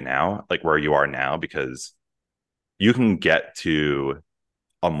where you get now, like where you are now, because you can get to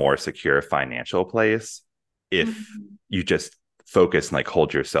a more secure financial place if Mhm. you just focus and like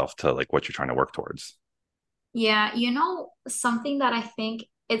hold yourself to like what you're trying to work towards. Yeah, something that I think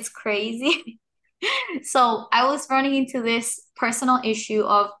it's crazy. So I was running into this personal issue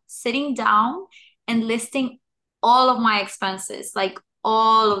of sitting down and listing all of my expenses, like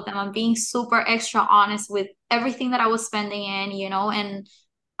all of them. I'm being super extra honest with everything that I was spending and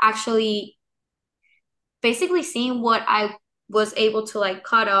actually basically seeing what I was able to like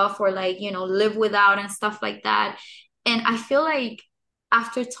cut off or like, live without and stuff like that. And I feel like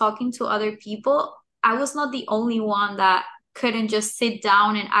after talking to other people, I was not the only one that couldn't just sit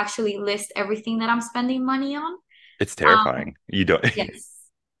down and actually list everything that I'm spending money on. It's Um, terrifying. You don't yes.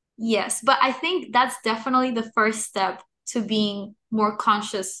 Yes, but I think that's definitely the first step to being more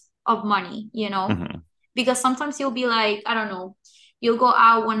conscious of money. Mhm. Because sometimes you'll be like, I don't know, you'll go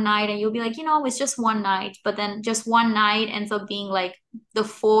out one night and you'll be like, it's just one night, but then just one night ends up being like the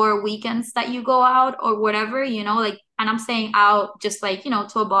 4 weekends that you go out or whatever, like, and I'm saying out just like,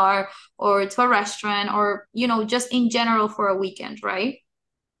 to a bar or to a restaurant or, just in general for a weekend, right?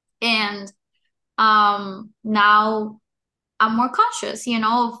 And now I'm more conscious,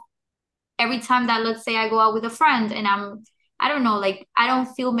 of every time that let's say I go out with a friend and I don't know, like I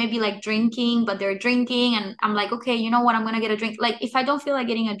don't feel maybe like drinking, but they're drinking and I'm like, okay, you know what, I'm gonna get a drink. Like if I don't feel like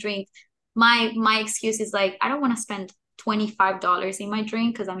getting a drink, my excuse is like I don't want to spend $25 in my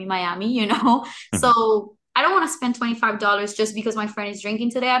drink because I'm in Miami. Mhm. So I don't want to spend $25 just because my friend is drinking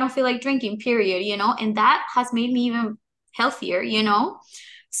today. I don't feel like drinking, period. And that has made me even healthier.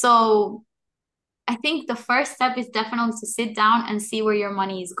 So I think the first step is definitely to sit down and see where your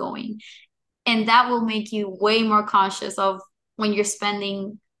money is going. And that will make you way more conscious of when you're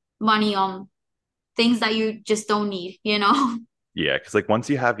spending money on things that you just don't need? Yeah, because like once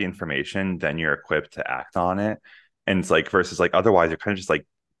you have the information, then you're equipped to act on it. And it's like versus like otherwise you're kind of just like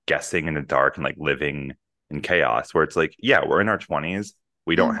guessing in the dark and like living in chaos where it's like, yeah, we're in our 20s.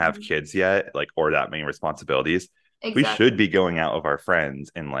 We don't have Mhm. kids yet, like or that many responsibilities. We should Exactly. be going out with our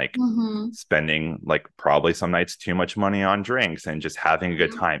friends and like Hmm. spending like probably some nights too much money on drinks and just having a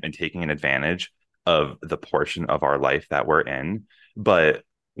good Yep. time and taking an advantage of the portion of our life that we're in. But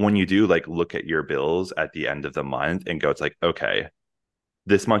when you do like look at your bills at the end of the month and go, it's like, okay,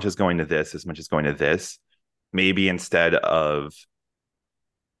 this much is going to this much is going to this. Maybe instead of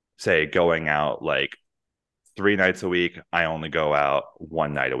say going out like 3 nights a week, I only go out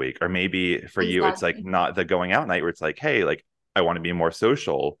one night a week. Or maybe for you, it's like Exactly. not the going out night where it's like, hey, like I want to be more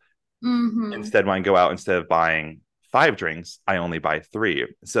social. Hmm. Instead, when I go out, instead of buying 5 drinks, I only buy three.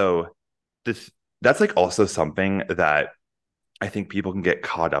 So this that's like also something that I think people can get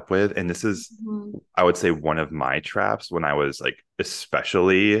caught up with. And this is, Hmm. I would say, one of my traps when I was like,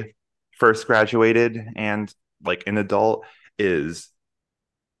 especially first graduated and like an adult, is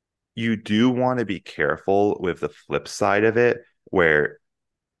you do want to be careful with the flip side of it, where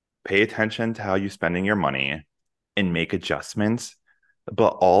pay attention to how you're spending your money and make adjustments.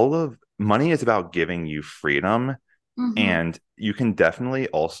 But all of money is about giving you freedom Hmm. and you can definitely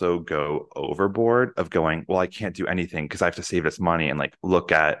also go overboard of going, well, I can't do anything because I have to save this money and like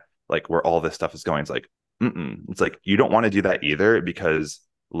look at like where all this stuff is going. It's like, it's like you don't want to do that either because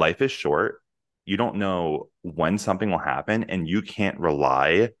life is short. You don't know when something will happen and you can't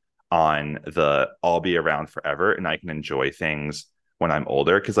rely on the I'll be around forever and I can enjoy things when I'm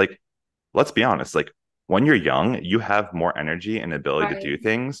older. Because like, let's be honest, like when you're young, you have more energy and ability to Right. do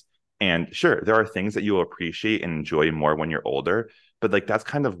things. And sure, there are things that you'll appreciate and enjoy more when you're older, but like that's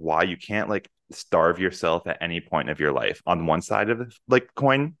kind of why you can't like starve yourself at any point of your life. On one side of the like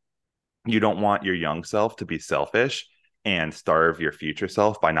coin, you don't want your young self to be selfish and starve your future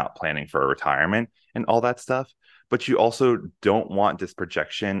self by not planning for a retirement and all that stuff. But you also don't want this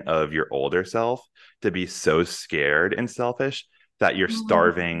projection of your older self to be so scared and selfish that you're Mhm.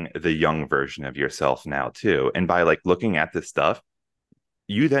 starving the young version of yourself now too. And by like looking at this stuff,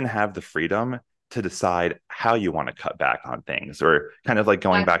 you then have the freedom to decide how you want to cut back on things. Or kind of like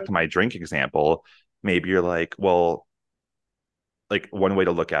going back Exactly. to my drink example, maybe you're like, well, like one way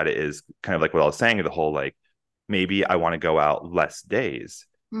to look at it is kind of like what I was saying, the whole like maybe I want to go out less days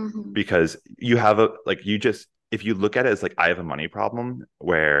Hmm. because you have a like you just if you look at it as like I have a money problem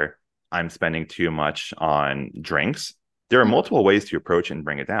where I'm spending too much on drinks, there are multiple ways to approach it and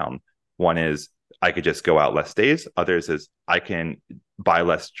bring it down. One is I could just go out less days. Others is I can buy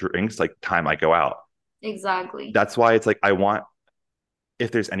less drinks like time I go out. Exactly. That's why it's like I want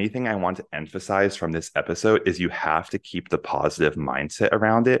if there's anything I want to emphasize from this episode is you have to keep the positive mindset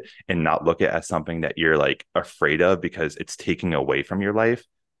around it and not look at it as something that you're like afraid of because it's taking away from your life.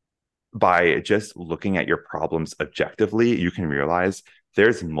 By just looking at your problems objectively, you can realize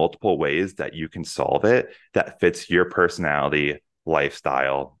there's multiple ways that you can solve it that fits your personality,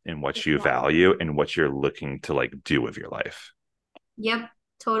 lifestyle, and what you value Exactly. and what you're looking to like do with your life. Yep.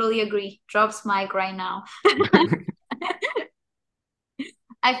 Totally agree. Drops mic right now.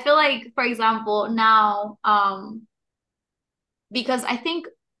 I feel like, for example, now, because I think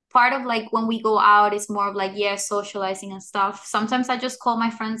part of like when we go out is more of like, yeah, socializing and stuff. Sometimes I just call my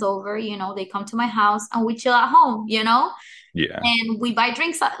friends over, they come to my house and we chill at home, Yeah. and we buy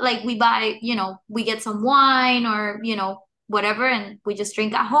drinks, like we buy, we get some wine or, whatever, and we just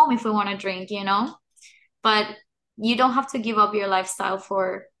drink at home if we want to drink. But you don't have to give up your lifestyle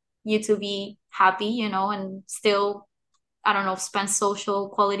for you to be happy, and still, I don't know, spend social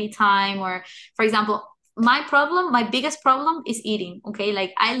quality time. Or, for example, my biggest problem is eating. Okay.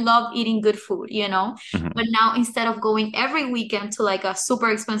 Like I love eating good food, Mhm. but now instead of going every weekend to like a super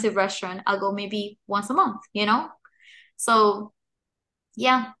expensive restaurant, I'll go maybe once a month. So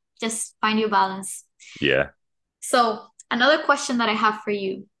yeah, just find your balance. Yeah. So another question that I have for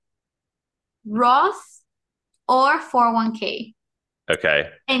you, Roth or 401k? Okay.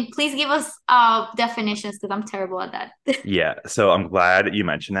 And please give us definitions because I'm terrible at that. Yeah. So I'm glad you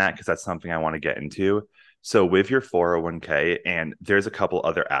mentioned that because that's something I want to get into. So with your 401k, and there's a couple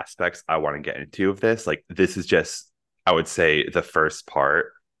other aspects I want to get into of this. Like this is just, I would say the first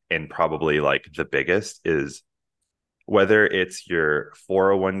part and probably like the biggest is whether it's your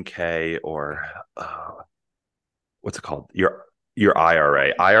 401k or what's it called? Your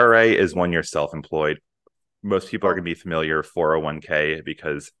IRA. IRA is when you're self-employed. Most people are Oh, going to be familiar with 401k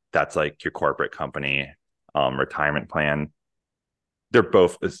because that's like your corporate company retirement plan. They're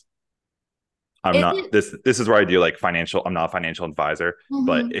both I'm is not it? this is where I do like financial. I'm not a financial advisor,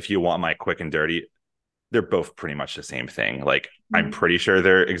 but Mhm. if you want my quick and dirty, they're both pretty much the same thing. Like I'm Mhm. pretty sure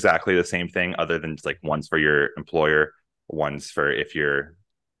they're exactly the same thing, other than just like one's for your employer, one's for if you're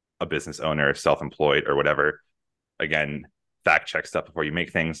a business owner, self-employed, or whatever. Again, fact check stuff before you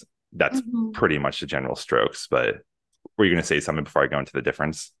make things. That's Mhm. pretty much the general strokes. But were you going to say something before I go into the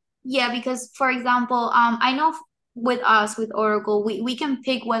difference? Yeah, because for example, I know with us with Oracle, we can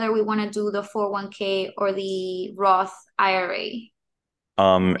pick whether we want to do the 401k or the Roth IRA.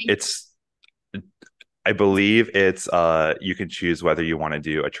 It's I believe it's you can choose whether you want to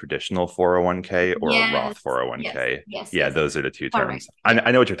do a traditional 401k or a Roth Yes, yes, 401k. yes, Yeah, yes. those are the two Correct. terms. I, Yeah.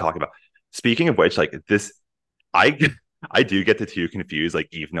 I know what you're talking about. Speaking of which, like this, I I do get the two confused, like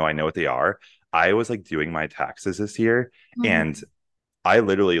even though I know what they are. I was like doing my taxes this year and Hmm. I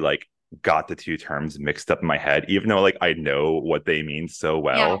literally like got the two terms mixed up in my head, even though like I know what they mean so Yeah.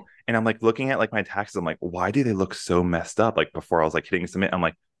 well. And I'm like looking at like my taxes, I'm like, why do they look so messed up? Like before I was like hitting submit, I'm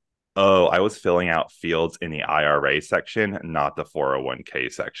like, oh, I was filling out fields in the IRA section, not the 401k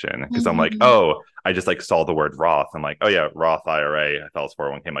section. Because I'm like, Hmm. oh, I just like saw the word Roth. I'm like, oh yeah, Roth IRA. I thought it was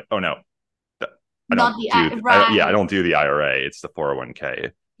 401k. I'm like, oh no, Not the I right. don't do the IRA. It's the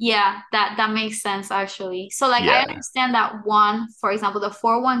 401k. Yeah, that makes sense actually. So like I Yeah. understand that one, for example, the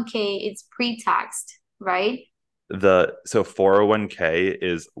 401k is pre-taxed, right? So 401k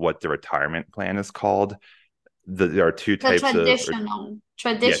is what the retirement plan is called. There are two The types of yeah, traditional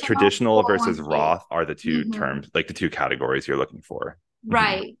traditional versus 401k. Roth are the two Hmm. terms, like the two categories you're looking for. Mhm.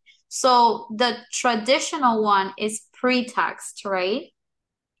 Right. So the traditional one is pre-taxed, right?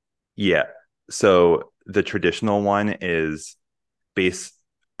 Yeah. So the traditional one is base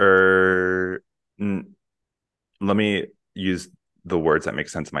or n- let me use the words that make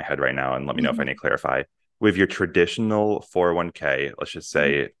sense in my head right now and let me know if I need Mhm. to clarify. With your traditional 401k, let's just Mhm.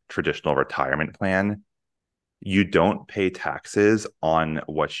 say traditional retirement plan, you don't pay taxes on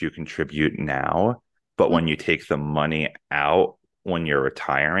what you contribute now, but when you take the money out when you're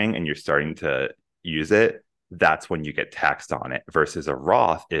retiring and you're starting to use it, that's when you get taxed on it versus a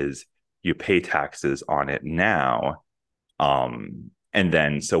Roth is you pay taxes on it now. And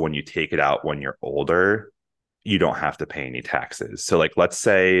then so when you take it out when you're older, you don't have to pay any taxes. So like let's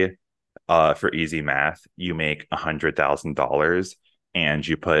say for easy math, you make $100,000 and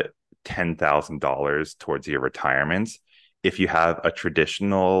you put $10,000 towards your retirement. If you have a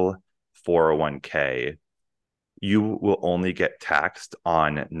traditional 401k, you will only get taxed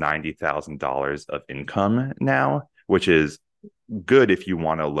on $90,000 of income now, which is good if you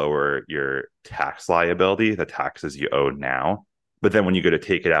want to lower your tax liability, the taxes you owe now. But then when you go to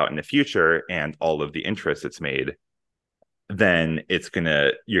take it out in the future and all of the interest it's made, then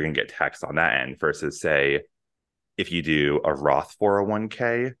you're gonna get taxed on that end versus say if you do a Roth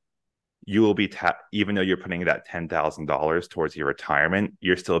 401k, you will be even though you're putting that $10,000 towards your retirement,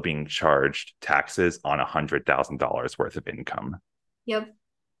 you're still being charged taxes on $100,000 worth of income. Yep.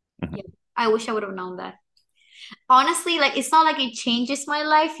 Mhm. Yep. I wish I would have known that. Honestly, like it's not like it changes my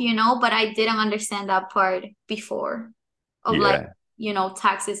life, but I didn't understand that part before of like, Yeah.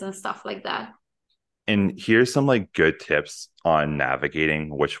 taxes and stuff like that. And here's some like good tips on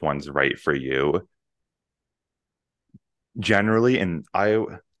navigating which one's right for you. Generally, and I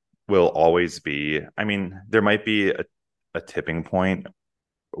will always be, I mean, there might be a tipping point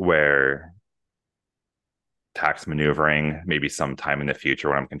where tax maneuvering, maybe sometime in the future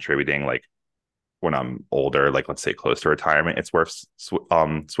when I'm contributing, like when I'm older, like let's say close to retirement, it's worth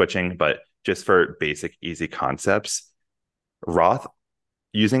switching. But just for basic, easy concepts, Roth,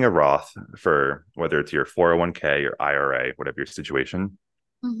 using a Roth for whether it's your 401k or IRA, whatever your situation,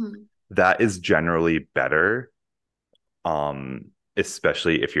 Mm-hmm. that is generally better,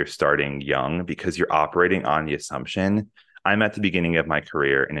 especially if you're starting young, because you're operating on the assumption I'm at the beginning of my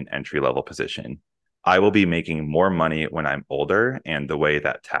career in an entry level position. I will be making more money when I'm older. And the way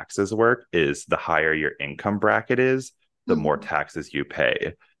that taxes work is the higher your income bracket is, the more Mm-hmm. taxes you pay.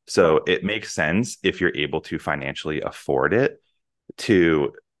 Right. So it makes sense if you're able to financially afford it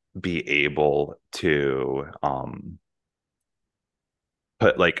to be able to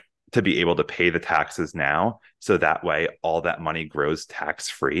put like to be able to pay the taxes now. So that way, all that money grows tax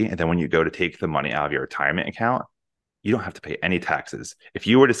free. And then when you go to take the money out of your retirement account, you don't have to pay any taxes. If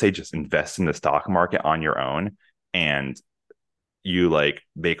you were to say just invest in the stock market on your own and you like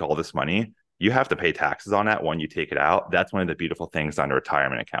make all this money, you have to pay taxes on that when you take it out. That's one of the beautiful things on a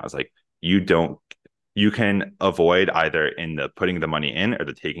retirement account is like you don't you can avoid either in the putting the money in or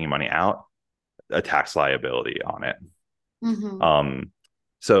the taking money out a tax liability on it. Mm-hmm.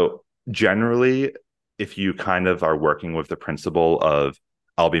 So generally, if you kind of are working with the principle of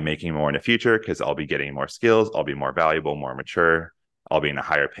I'll be making more in the future because I'll be getting more skills, I'll be more valuable, more mature, I'll be in a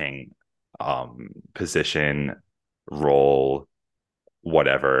higher paying position, role,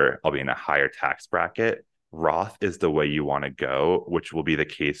 whatever, I'll be in a higher tax bracket. Roth is the way you want to go, which will be the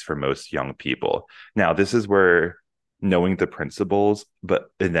case for most young people. Now, this is where knowing the principles, but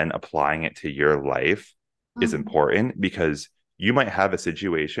and then applying it to your life is Mm-hmm. important because you might have a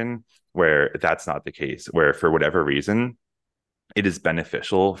situation where that's not the case, where for whatever reason, it is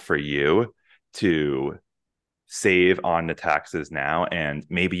beneficial for you to save on the taxes now. And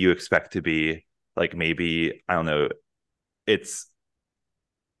maybe you expect to be like, maybe, I don't know, it's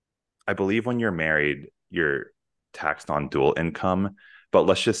I believe when you're married, you're taxed on dual income. But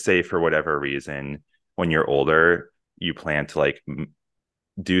let's just say for whatever reason, when you're older, you plan to like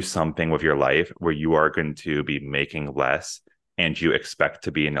do something with your life where you are going to be making less and you expect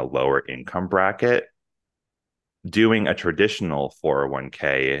to be in a lower income bracket. Doing a traditional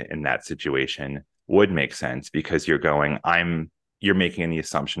 401k in that situation would make sense because you're making the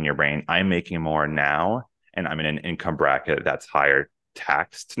assumption in your brain, I'm making more now and I'm in an income bracket that's higher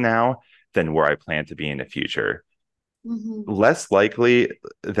taxed now than where I plan to be in the future. Mm-hmm. Less likely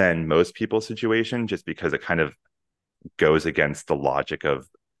than most people's situation, just because it kind of goes against the logic of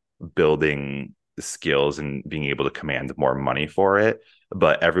building skills and being able to command more money for it.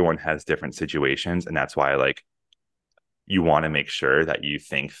 But everyone has different situations. And that's why like you want to make sure that you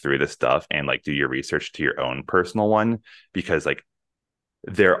think through the stuff and like do your research to your own personal one because like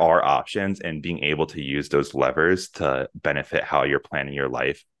there are options and being able to use those levers to benefit how you're planning your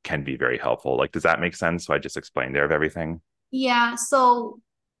life can be very helpful. Like, does that make sense? So I just explained there of everything. Yeah. So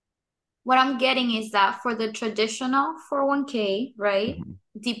what I'm getting is that for the traditional 401k, right? Mhm.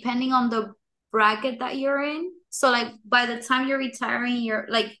 Depending on the bracket that you're in. So like by the time you're retiring, you're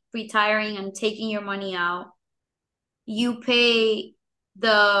like retiring and taking your money out, you pay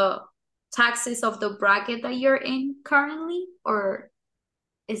the taxes of the bracket that you're in currently, or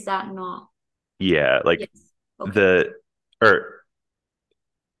is that not? Yeah, like Yes. Okay. the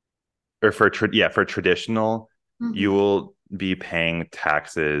or for traditional, you Mm-hmm. will be paying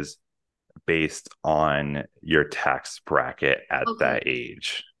taxes based on your tax bracket at Okay. that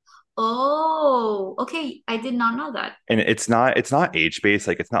age. Oh, okay. I did not know that. And it's not age based,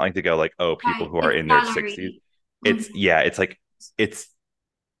 like it's not like to go like, oh, people Right. who are It's in their 60s. salary. It's Mm-hmm. yeah, it's like it's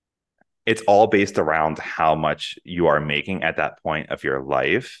it's all based around how much you are making at that point of your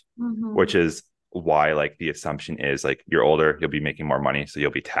life, Mm-hmm. which is why like the assumption is like you're older, you'll be making more money, so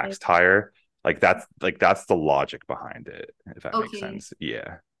you'll be Right. taxed higher. Like that's the logic behind it, if that makes Okay. sense.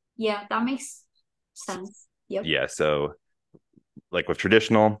 Yeah. Yeah, that makes sense. Yep. Yeah. So like with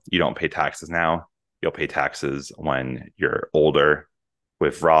traditional, you don't pay taxes now. You'll pay taxes when you're older.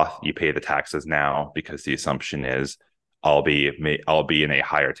 With Roth, you pay the taxes now because the assumption is I'll be in a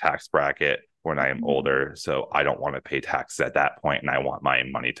higher tax bracket when I am Mm-hmm. older, so I don't want to pay taxes at that point, and I want my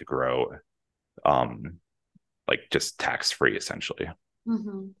money to grow, um, like just tax free essentially.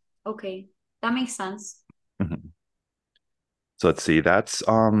 Mm-hmm. Okay. That makes sense. Mhm. So let's see, that's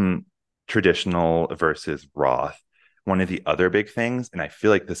traditional versus Roth. One of the other big things, and I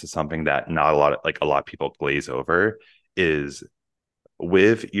feel like this is something that not a lot of people glaze over, is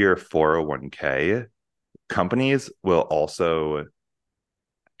with your 401k, companies will also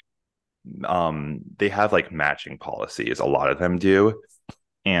they have like matching policies, a lot of them do.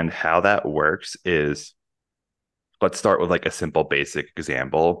 And how that works is, let's start with like a simple basic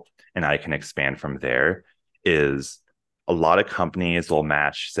example and I can expand from there. Is a lot of companies will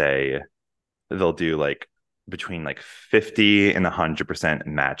match, say they'll do like between like 50 and 100%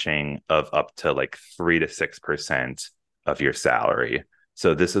 matching of up to like 3 to 6% of your salary.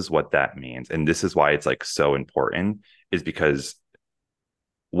 So this is what that means, and this is why it's like so important, is because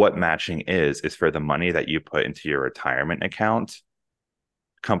what matching is for the money that you put into your retirement account.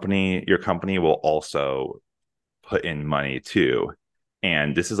 Your company will also put in money too.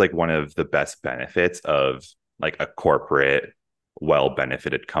 And this is like one of the best benefits of like a corporate, well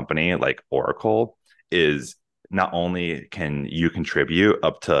benefited company like Oracle, is not only can you contribute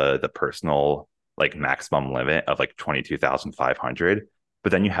up to the personal like maximum limit of like 22,500,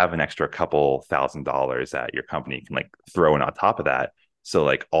 but then you have an extra couple $1,000s that your company can like throw in on top of that. So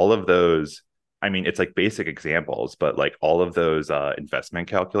like all of those, I mean, it's like basic examples, but like all of those investment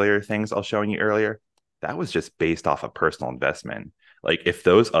calculator things I was showing you earlier, that was just based off a personal investment. Like if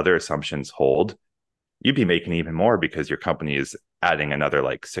those other assumptions hold, you'd be making even more because your company is adding another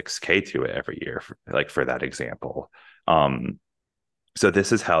like 6K to it every year, like for that example. Um, so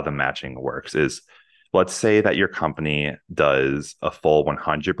this is how the matching works is, let's say that your company does a full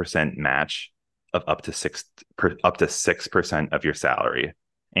 100% match of up to 6% of your salary.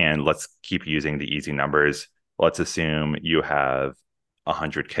 And let's keep using the easy numbers. Let's assume you have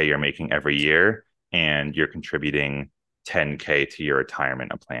 100K you're making every year and you're contributing 10K to your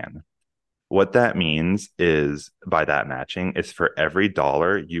retirement plan. What that means is, by that matching, is for every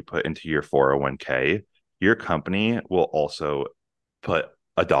dollar you put into your 401k, your company will also put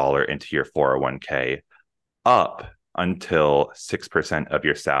a dollar into your 401k up until 6% of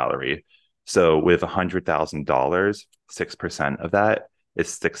your salary. So with $100,000, 6% of that is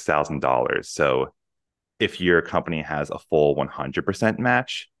 $6,000. So if your company has a full 100%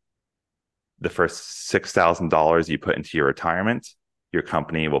 match, the first $6,000 you put into your retirement, your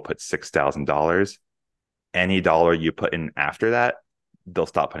company will put $6,000. Any dollar you put in after that, they'll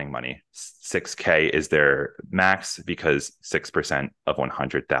stop putting money. 6K is their max because 6% of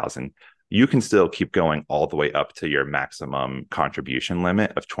 100,000. You can still keep going all the way up to your maximum contribution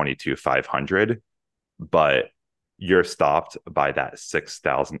limit of 22,500, but you're stopped by that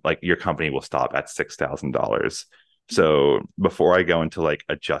 6,000. Like your company will stop at $6,000. So before I go into like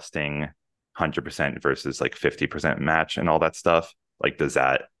adjusting 100% versus like 50% match and all that stuff, like does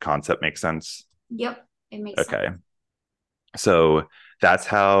that concept make sense? Yep. It makes sense. Okay. So that's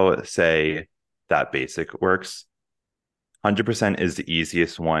how, say, that basic works. 100% is the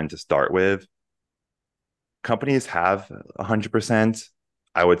easiest one to start with. Companies have 100%.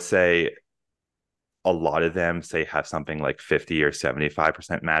 I would say a lot of them say have something like 50 or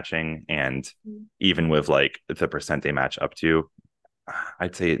 75% matching. And even with like the percent they match up to,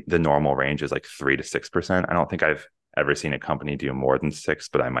 I'd say the normal range is like 3 to 6%. I don't think I've ever seen a company do more than six,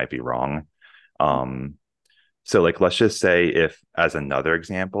 but I might be wrong. Um, so like let's just say, if as another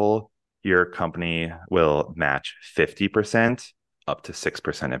example, your company will match 50% up to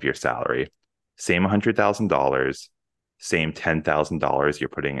 6% of your salary. Same $100,000, same $10,000 you're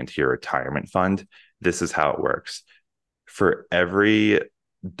putting into your retirement fund. This is how it works. For every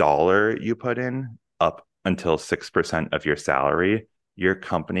dollar you put in up until 6% of your salary, your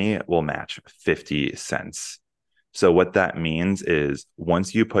company will match 50 cents. So what that means is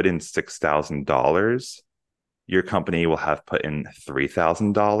once you put in $6,000, your company will have put in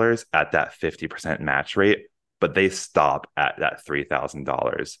 $3,000 at that 50% match rate, but they stop at that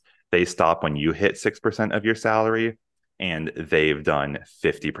 $3,000. They stop when you hit 6% of your salary and they've done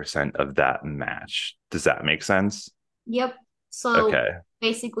 50% of that match. Does that make sense? Yep. So Okay.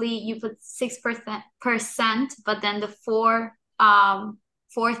 basically you put 6%, but then the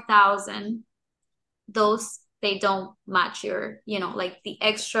 4,000, those they don't match your, like the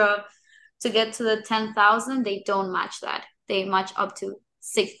extra to get to the 10,000, they don't match that. They match up to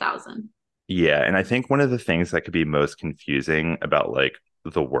 6,000. Yeah, and I think one of the things that could be most confusing about like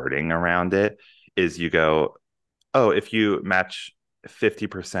the wording around it is you go, oh, if you match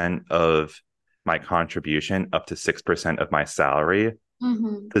 50% of my contribution up to 6% of my salary,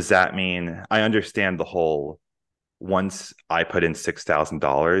 Mm-hmm. does that mean I understand the whole once I put in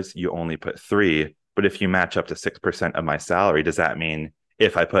 $6,000, you only put three, but if you match up to 6% of my salary, does that mean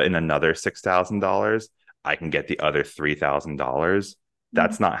if I put in another $6,000, I can get the other $3,000? Mm-hmm.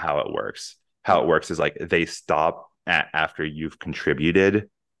 That's not how it works. How it works is like they stop at after you've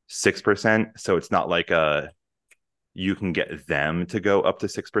contributed 6%. So it's not like you can get them to go up to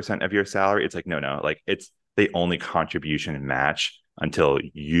 6% of your salary. It's like, no, like it's they only contribution match until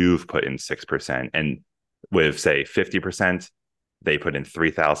you've put in 6%. And with say 50%, they put in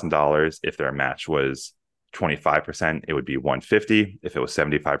 $3,000. If their match was 25%, it would be 150. If it was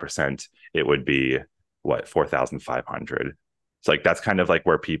 75%, it would be what, 4,500. So like that's kind of like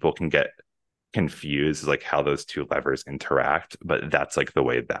where people can get confused, like how those two levers interact, but that's like the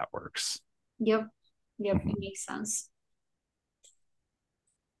way that works. Yep. Yep. It Mhm. makes sense.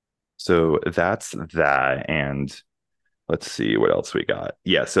 So that's that. And let's see what else we got.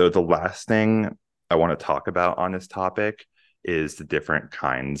 Yeah. So the last thing I want to talk about on this topic is the different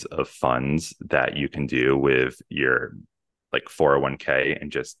kinds of funds that you can do with your like 401k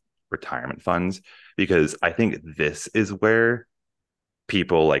and just retirement funds, because I think this is where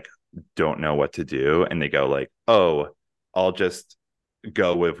people like don't know what to do and they go like, oh, I'll just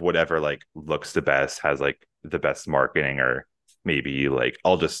go with whatever like looks the best, has like the best marketing, or maybe like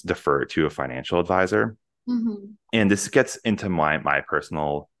I'll just defer to a financial advisor. Mm-hmm. And this gets into my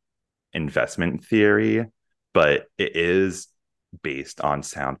personal investment theory, but it is based on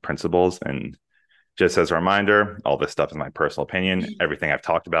sound principles. And just as a reminder, all this stuff is my personal opinion. Everything I've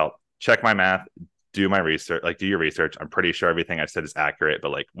talked about, check my math, do my research, like do your research. I'm pretty sure everything I've said is accurate,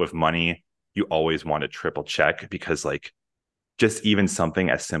 but like with money, you always want to triple check because like just even something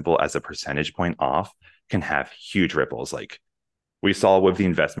as simple as a percentage point off can have huge ripples. Like we saw with the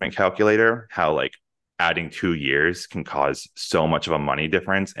investment calculator, how like adding 2 years can cause so much of a money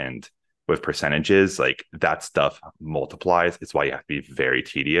difference. And with percentages, like that stuff multiplies. It's why you have to be very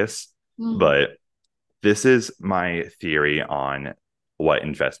tedious. Mm-hmm. But this is my theory on what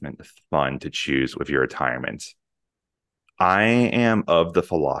investment fund to choose with your retirement. I am of the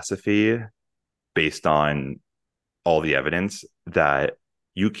philosophy, based on all the evidence, that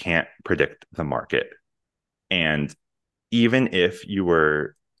you can't predict the market. And even if you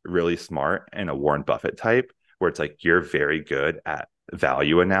were really smart and a Warren Buffett type, where it's like you're very good at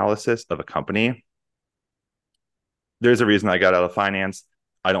value analysis of a company, there's a reason I got out of finance.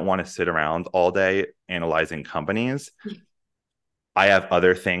 I don't want to sit around all day analyzing companies. I have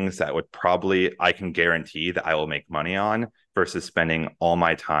other things that would probably, I can guarantee that I will make money on versus spending all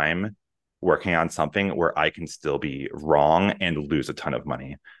my time working on something where I can still be wrong and lose a ton of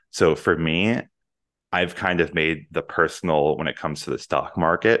money. So for me, I've kind of made the personal, when it comes to the stock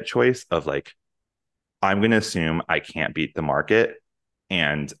market, choice of like, I'm going to assume I can't beat the market.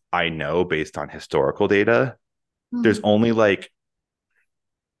 And I know based on historical data, there's Mm-hmm. only like,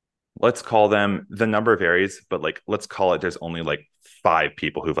 let's call them, the number varies, but like, let's call it there's only like five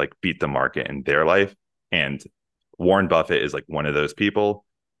people who've like beat the market in their life. And Warren Buffett is like one of those people.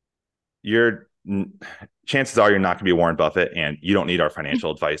 You're chances are you're not going to be Warren Buffett, and you don't need our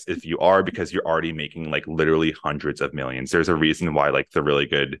financial advice if you are, because you're already making like literally hundreds of millions. There's a reason why like the really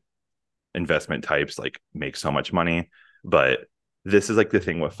good investment types like make so much money. But this is like the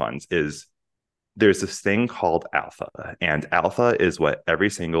thing with funds is there's this thing called alpha, and alpha is what every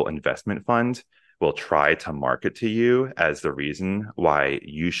single investment fund will try to market to you as the reason why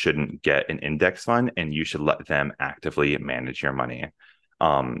you shouldn't get an index fund and you should let them actively manage your money.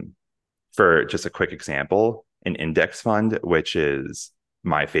 um For just a quick example, an index fund, which is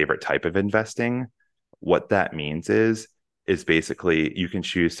my favorite type of investing, what that means is basically you can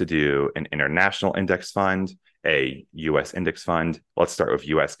choose to do an international index fund, a US index fund. Let's start with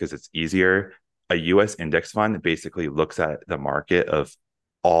US because it's easier. A US index fund basically looks at the market of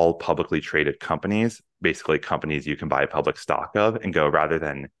all publicly traded companies, basically companies you can buy public stock of, and go rather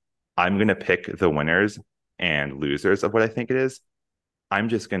than I'm going to pick the winners and losers of what I think it is. I'm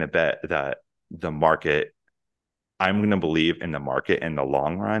just going to bet that the market, I'm going to believe in the market in the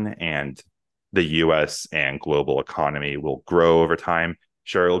long run, and the US and global economy will grow over time.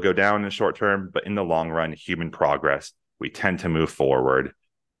 Sure, it'll go down in the short term, but in the long run, human progress, we tend to move forward.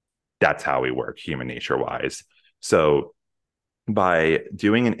 That's how we work, human nature wise. So by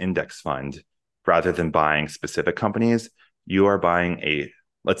doing an index fund rather than buying specific companies, you are buying a,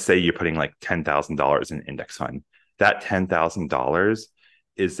 let's say you're putting like $10,000 in an index fund. That $10,000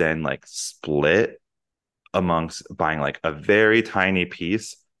 is then like split amongst buying like a very tiny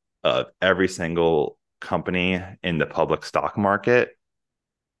piece of every single company in the public stock market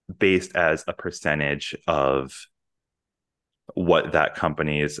based as a percentage of what that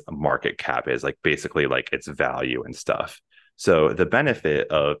company's market cap is, like basically like its value and stuff. So the benefit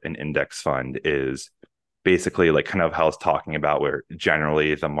of an index fund is basically like kind of how I was talking about, where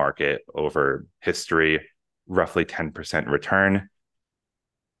generally the market over history, roughly 10% return,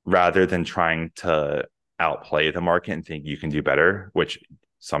 rather than trying to outplay the market and think you can do better, which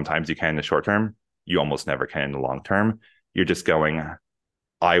sometimes you can in the short term, you almost never can in the long term. You're just going,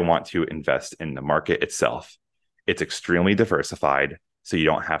 I want to invest in the market itself. It's extremely diversified, so you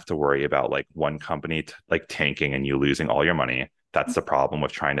don't have to worry about like one company like tanking and you losing all your money. That's the problem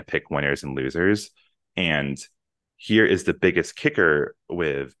with trying to pick winners and losers. And here is the biggest kicker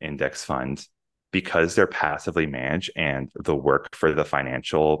with index funds, because they're passively managed and the work for the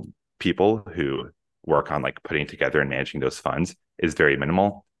financial people who work on like putting together and managing those funds is very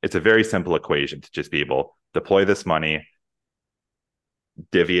minimal. It's a very simple equation to just be able to deploy this money,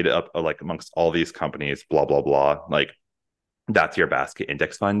 divvy it up like amongst all these companies, blah, blah, blah. Like that's your basket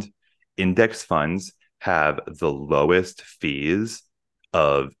index fund. Index funds have the lowest fees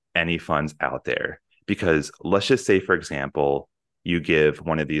of any funds out there. Because let's just say, for example, you give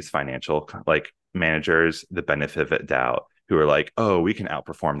one of these financial like managers the benefit of the doubt, who are like, oh, we can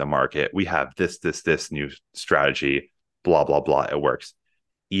outperform the market. We have this new strategy, blah, blah, blah. It works.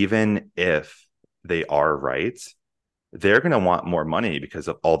 Even if they are right, they're going to want more money because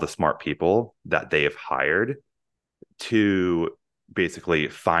of all the smart people that they have hired to basically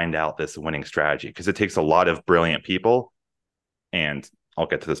find out this winning strategy. Because it takes a lot of brilliant people. And I'll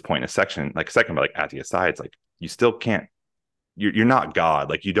get to this point in a second, but like at the asides, like you still can't, you're not God.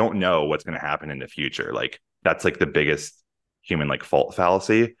 Like you don't know what's going to happen in the future. Like that's like the biggest human like fault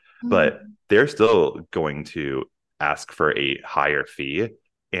fallacy. Mm-hmm. But they're still going to ask for a higher fee.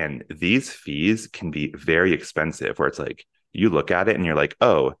 And these fees can be very expensive, where it's like you look at it and you're like,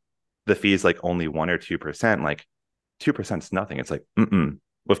 oh, the fee is like only 1 or 2%. Like 2% is nothing. It's like,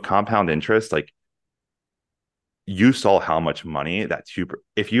 with compound interest, like you saw how much money that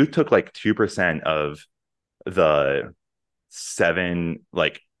if you took like 2% of the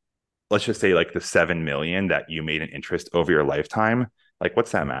like, let's just say like the 7 million that you made in interest over your lifetime, like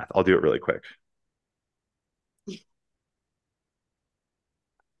what's that math? I'll do it really quick.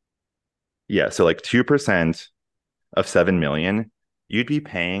 Yeah, so like 2% of 7 million, you'd be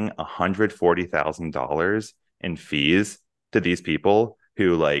paying $140,000 in fees to these people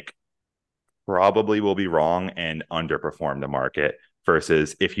who like probably will be wrong and underperform the market,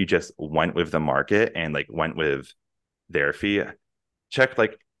 versus if you just went with the market and like went with their fee. Check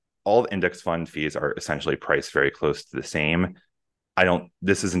like all index fund fees are essentially priced very close to the same.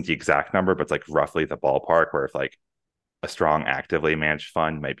 This isn't the exact number, but it's like roughly the ballpark, where if like a strong actively managed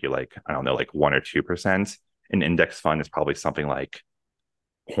fund might be like, I don't know, like 1 or 2%. An index fund is probably something like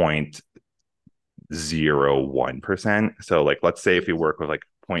 0.01%. So like, let's say if we work with like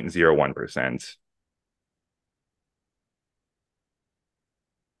 0.01%,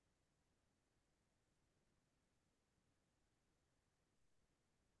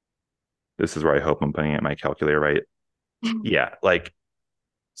 this is where I hope I'm putting it in my calculator right. Yeah, like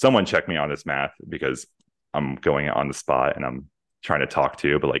someone check me on this math, because I'm going on the spot and I'm trying to talk to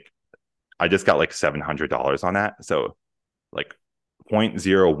you, but like I just got like $700 on that. So like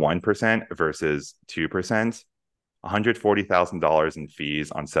 0.01% versus 2%, $140,000 in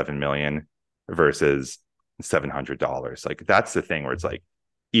fees on 7 million versus $700. Like that's the thing where it's like,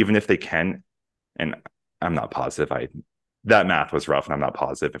 even if they can, and I'm not positive, that math was rough and I'm not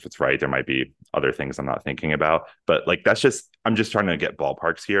positive if it's right. There might be other things I'm not thinking about, but like I'm just trying to get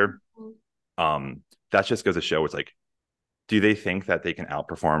ballparks here. That just goes to show it's like, do they think that they can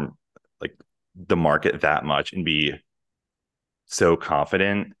outperform like the market that much and be so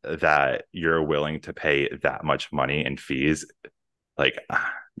confident that you're willing to pay that much money in fees? Like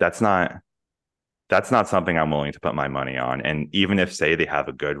that's not that's not something I'm willing to put my money on. And even if say they have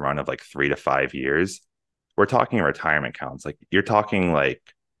a good run of like 3 to 5 years, we're talking retirement accounts. Like you're talking like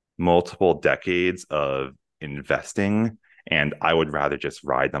multiple decades of investing. And I would rather just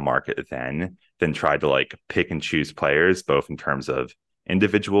ride the market than try to like pick and choose players, both in terms of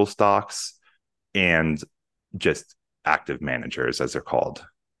individual stocks and just active managers, as they're called.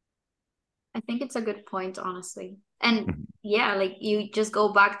 I think it's a good point, honestly. And Mhm. yeah, like you just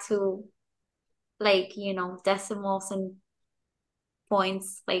go back to like, decimals and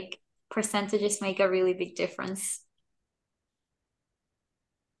points, like percentages make a really big difference.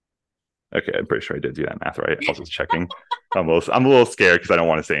 Okay, I'm pretty sure I did do that math right. I was just checking. I'm a little scared because I don't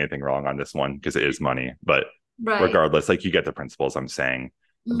want to say anything wrong on this one because it is money. But Right. regardless, like you get the principles I'm saying.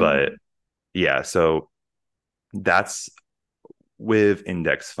 But Mhm. yeah, so that's with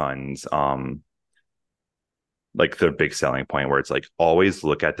index funds. Like the big selling point where it's like always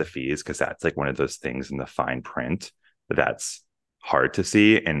look at the fees because that's like one of those things in the fine print that's hard to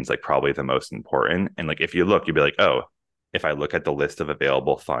see and it's like probably the most important. And like if you look, you'll be like, oh, if I look at the list of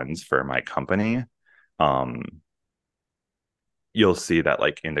available funds for my company, um, you'll see that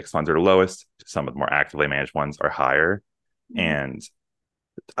like index funds are the lowest. Some of the more actively managed ones are higher. Mhm. And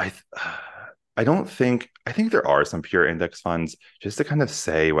I I don't think I think there are some pure index funds. Just to kind of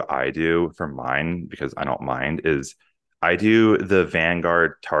say what I do for mine, because I don't mind, is I do the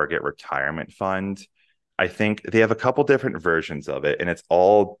Vanguard Target Retirement Fund. I think they have a couple different versions of it, and it's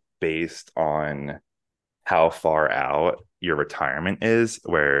all based on how far out your retirement is,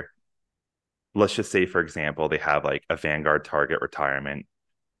 where let's just say, for example, they have like a Vanguard Target Retirement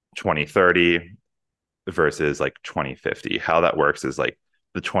 2030 versus like 2050. How that works is like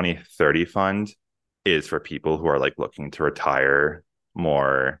the 2030 fund is for people who are like looking to retire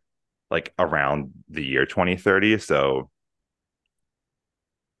more like around the year 2030. So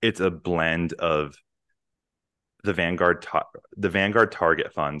it's a blend of the Vanguard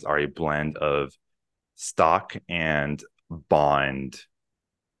target funds are a blend of stock and bond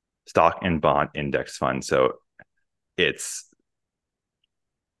stock and bond index funds. So it's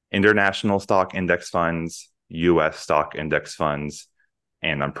international stock index funds, US stock index funds,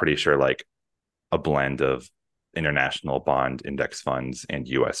 and I'm pretty sure like a blend of international bond index funds and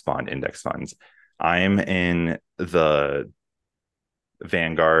US bond index funds. I'm in the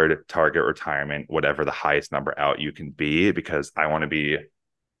Vanguard target retirement, whatever the highest number out you can be, because I want to be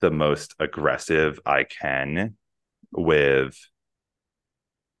the most aggressive I can with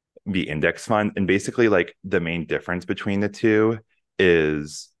the index fund. And basically, like the main difference between the two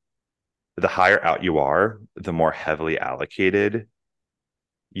is the higher out you are, the more heavily allocated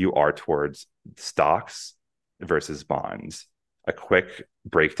you are towards stocks versus bonds. A quick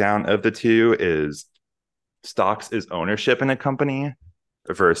breakdown of the two is stocks is ownership in a company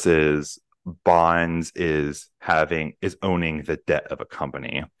versus bonds is owning the debt of a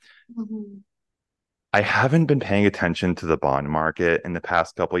company. Mhm. I haven't been paying attention to the bond market in the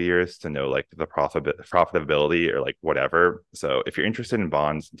past couple of years to know like the profitability or like whatever. So if you're interested in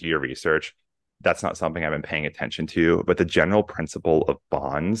bonds, do your research. That's not something I've been paying attention to, but the general principle of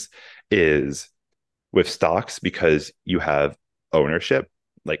bonds is with stocks because you have ownership,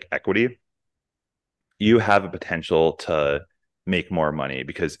 like equity, you have a potential to make more money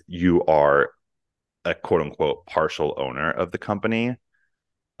because you are a quote unquote partial owner of the company.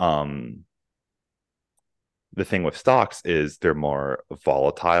 Um, the thing with stocks is they're more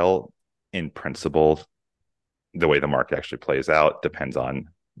volatile in principle. The way the market actually plays out depends on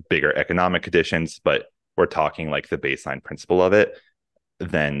bigger economic conditions, but we're talking like the baseline principle of it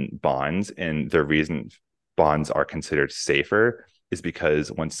than bonds. And the reason bonds are considered safer is because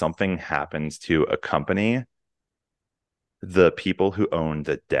when something happens to a company, the people who own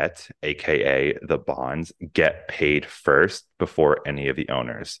the debt, aka the bonds, get paid first before any of the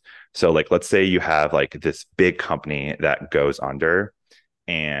owners. So, like, let's say you have like this big company that goes under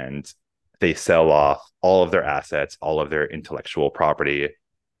and they sell off all of their assets, all of their intellectual property,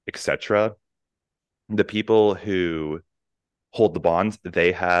 etc. The people who hold the bonds,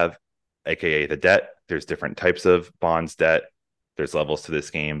 they have, aka the debt. There's different types of bonds, debt. There's levels to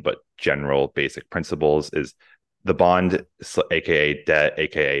this game, but general basic principles is the bond, aka debt,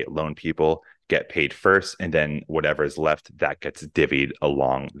 aka loan people, get paid first, and then whatever is left that gets divvied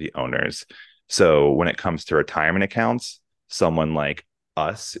along the owners. So when it comes to retirement accounts, someone like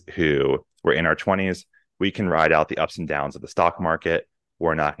us who we're in our 20s, we can ride out the ups and downs of the stock market.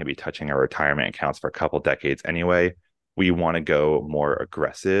 we're not going to be touching our retirement accounts for a couple decades anyway. We want to go more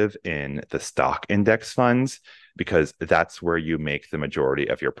aggressive in the stock index funds because that's where you make the majority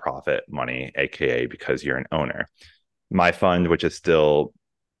of your profit money, aka because you're an owner. My fund, which is still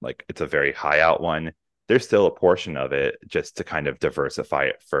like it's a very high out one, there's still a portion of it just to kind of diversify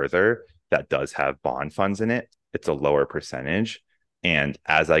it further that does have bond funds in it. It's a lower percentage. And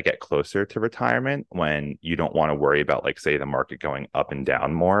as I get closer to retirement, when you don't want to worry about, like, say, the market going up and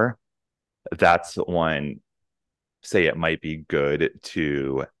down more, that's when, say, it might be good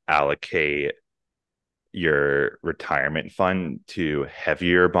to allocate your retirement fund to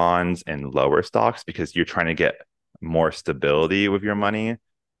heavier bonds and lower stocks because you're trying to get more stability with your money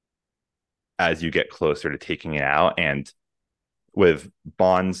as you get closer to taking it out. And with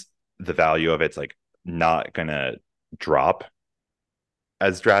bonds, the value of it's like not gonna drop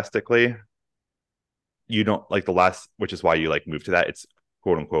as drastically. You don't like the last, which is why you like move to that. It's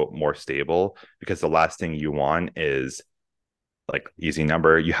quote unquote more stable because the last thing you want is, like, easy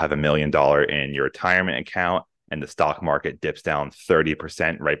number, you have $1 million in your retirement account and the stock market dips down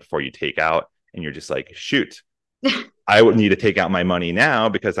 30% right before you take out. And you're just like, shoot, I would need to take out my money now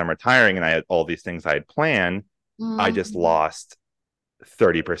because I'm retiring and I had all these things I had planned. I just Mm. lost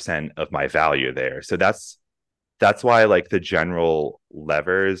 30% of my value there. So that's why, like, the general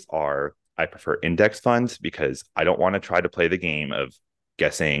levers are, I prefer index funds because I don't want to try to play the game of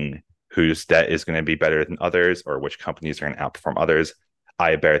guessing whose debt is going to be better than others or which companies are going to outperform others.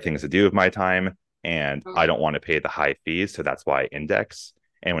 I have better things to do with my time and I don't want to pay the high fees. So that's why I index.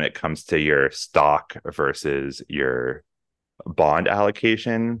 And when it comes to your stock versus your bond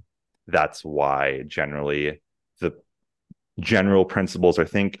allocation, that's why generally the general principles are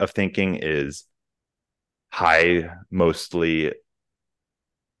thinking is high, mostly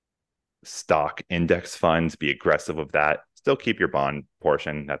stock index funds, be aggressive with that. Still keep your bond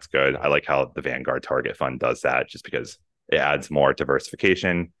portion. That's good. I like how the Vanguard Target Fund does that just because it adds more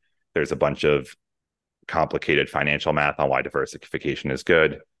diversification. There's a bunch of complicated financial math on why diversification is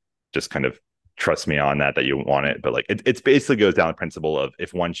good. Just kind of trust me on that you want it. But like it's basically goes down the principle of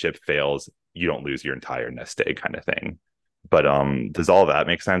if one ship fails, you don't lose your entire nest egg kind of thing. But does all that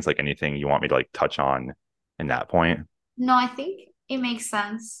make sense? Like anything you want me to like touch on in that point? No, I think it makes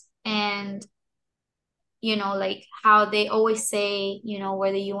sense. And, like how they always say,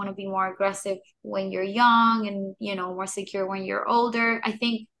 whether you want to be more aggressive when you're young and, more secure when you're older. I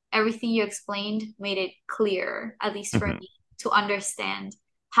think everything you explained made it clear, at least for Mm-hmm. me, to understand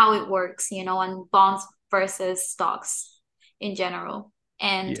how it works, and bonds versus stocks in general.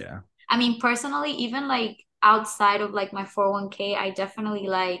 And Yeah. I mean, personally, even like outside of like my 401k, I definitely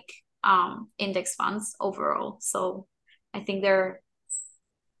like index funds overall. So I think they're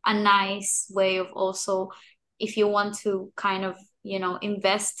a nice way of also, if you want to kind of,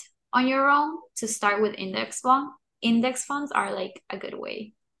 invest on your own, to start with index funds are like a good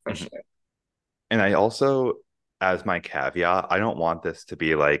way for Mm-hmm. sure. And I also, as my caveat, I don't want this to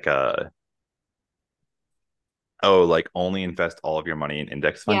be like oh, like only invest all of your money in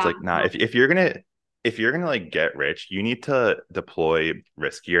index funds. Yeah. Like, nah, if you're gonna like get rich, you need to deploy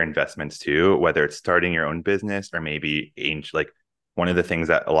riskier investments too, whether it's starting your own business or maybe angel. Like, one of the things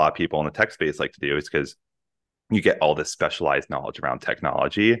that a lot of people in the tech space like to do is because you get all this specialized knowledge around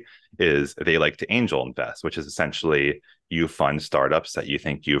technology, is they like to angel invest, which is essentially you fund startups that you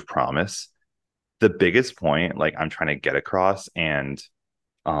think you've promised. The biggest point like I'm trying to get across, and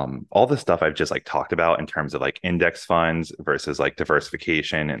all the stuff I've just like talked about in terms of like index funds versus like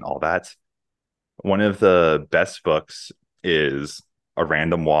diversification and all that, one of the best books is A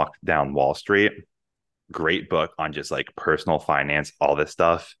Random Walk Down Wall Street. Great book on just like personal finance, all this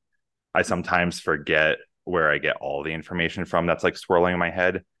stuff. I sometimes forget where I get all the information from that's like swirling in my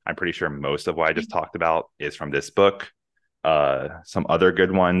head. I'm pretty sure most of what I just talked about is from this book. Some other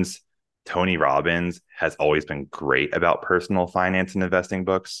good ones. Tony Robbins has always been great about personal finance and investing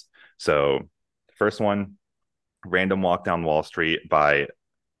books. So, the first one, Random Walk Down Wall Street by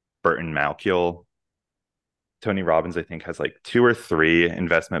Burton Malkiel. Tony Robbins, I think, has like two or three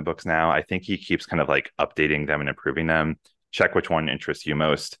investment books now. I think he keeps kind of like updating them and improving them. Check which one interests you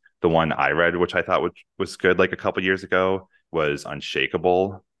most. The one I read, which I thought was good like a couple years ago, was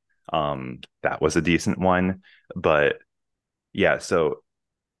Unshakable. That was a decent one. But yeah, so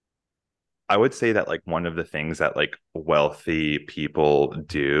I would say that like one of the things that like wealthy people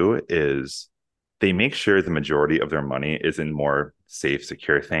do is they make sure the majority of their money is in more safe,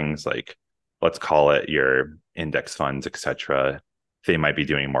 secure things, like, let's call it your index funds, etc. They might be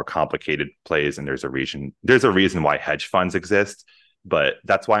doing more complicated plays, and there's a reason why hedge funds exist. But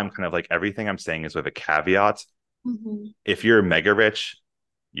that's why I'm kind of like everything I'm saying is with a caveat. Mhm. If you're mega rich,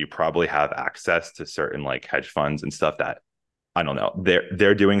 you probably have access to certain like hedge funds and stuff that I don't know.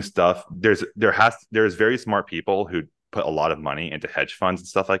 They're doing stuff. There's very smart people who put a lot of money into hedge funds and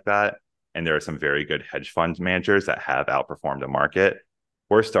stuff like that. And there are some very good hedge fund managers that have outperformed the market.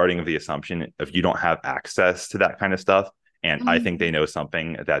 We're starting with the assumption if you don't have access to that kind of stuff, and I think they Mhm. know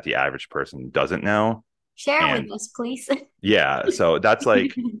something that the average person doesn't know. Share with And us, please. yeah, so that's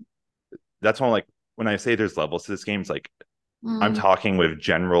one like when I say there's levels to this game, it's like I'm Mm, talking with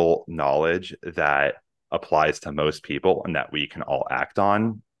general knowledge that applies to most people and that we can all act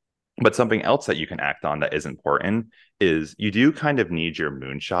on. But something else that you can act on that is important is you do kind of need your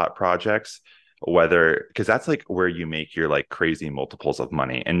moonshot projects, whether because that's like where you make your like crazy multiples of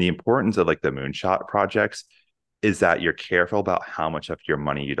money. And the importance of like the moonshot projects is that you're careful about how much of your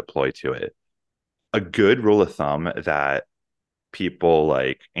money you deploy to it. A good rule of thumb that people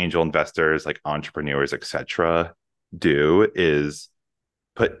like angel investors, like entrepreneurs, etc., do is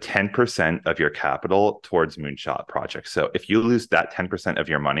put 10% of your capital towards moonshot projects. So if you lose that 10% of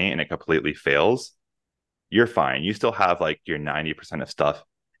your money and it completely fails, you're fine. You still have like your 90% of stuff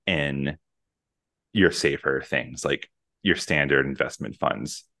in your safer things, like your standard investment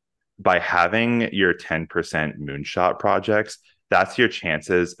funds. By having your 10% moonshot projects, that's your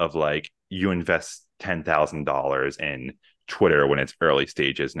chances of like you invest $10,000 in Twitter when it's early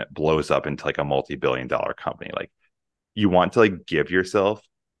stages and it blows up into like a multi-billion dollar company. Like you want to like give yourself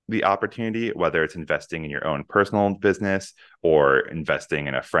the opportunity, whether it's investing in your own personal business or investing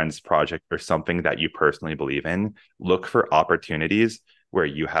in a friend's project or something that you personally believe in. Look for opportunities where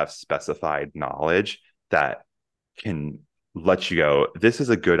you have specified knowledge that can let you go, this is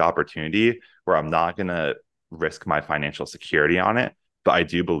a good opportunity where I'm not going to risk my financial security on it, but I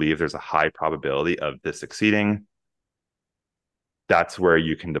do believe there's a high probability of this succeeding. That's where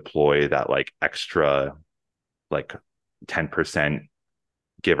you can deploy that like extra like 10%,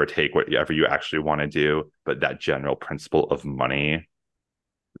 give or take whatever you actually want to do, but that general principle of money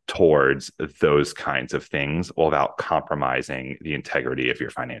towards those kinds of things without compromising the integrity of your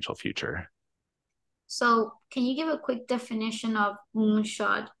financial future. so, can you give a quick definition of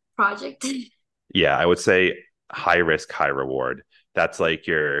moonshot project? Yeah, I would say high risk, high reward. That's like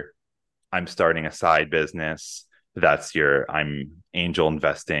your I'm starting a side business. That's your I'm angel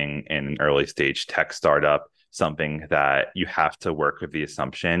investing in an early stage tech startup, something that you have to work with the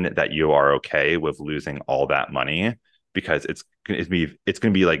assumption that you are okay with losing all that money because it's going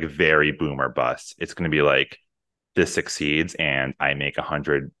to be like very boom or bust. It's going to be like this succeeds and I make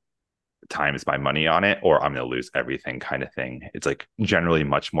 100 times my money on it, or I'm going to lose everything kind of thing. It's like generally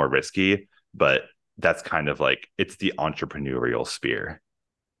much more risky, but that's kind of like it's the entrepreneurial sphere.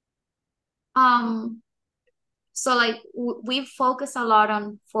 Um, so like we focus a lot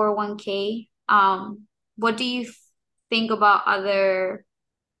on 401k. What do you think about other,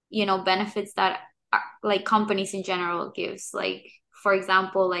 benefits that like companies in general gives? Like, for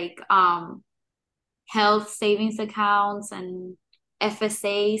example, like health savings accounts and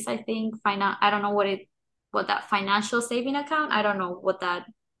FSAs, I think. I don't know what that financial saving account. I don't know what that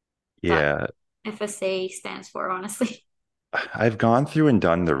Yeah, FSA stands for, honestly. I've gone through and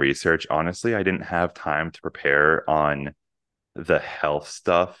done the research. Honestly, I didn't have time to prepare on the health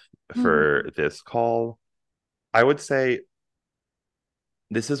stuff for Hmm. this call. I would say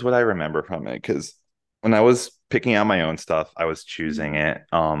this is what I remember from it because when I was picking out my own stuff, I was choosing Hmm. it.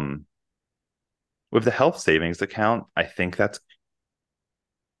 With the health savings account, I think that's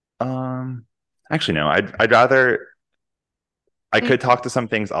um actually no, I'd rather I could talk to some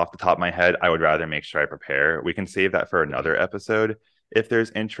things off the top of my head. I would rather make sure I prepare. We can save that for another episode if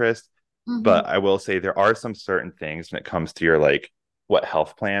there's interest. Hmm. But I will say there are some certain things when it comes to your like what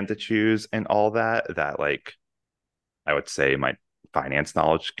health plan to choose and all that that like I would say my finance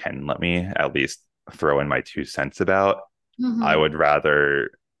knowledge can let me at least throw in my 2 cents about. I Hmm. would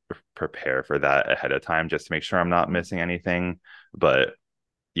rather prepare for that ahead of time just to make sure I'm not missing anything. But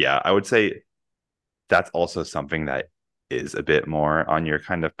yeah, I would say that's also something that is a bit more on your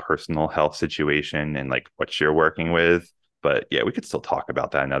kind of personal health situation and like what you're working with. But yeah, we could still talk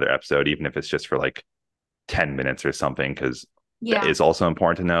about that in another episode, even if it's just for like 10 minutes or something, because that Yeah. is also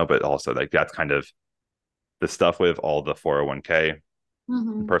important to know. But also, like, that's kind of the stuff with all the 401k and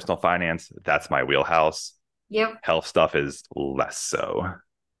Hmm. personal finance. That's my wheelhouse. Yep. Health stuff is less so.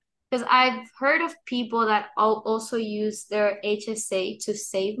 Because I've heard of people that also use their HSA to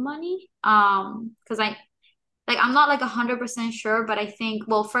save money. Because I'm not like 100% sure, but I think,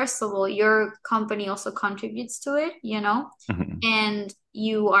 well, first of all, your company also contributes to it, Mhm. and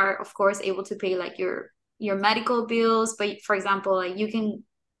you are of course able to pay like your medical bills. But for example, like you can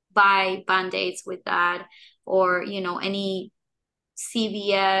buy band-aids with that, or any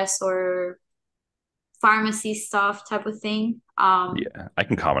CVS or pharmacy stuff type of thing. Yeah, I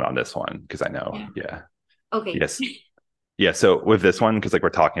can comment on this one because I know. Yeah. Yeah. Okay. Yes. Yeah. So with this one, because like we're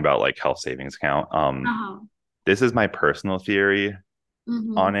talking about like health savings account, Uh-huh. this is my personal theory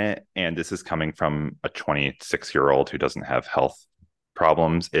Mm-hmm. on it, and this is coming from a 26-year-old who doesn't have health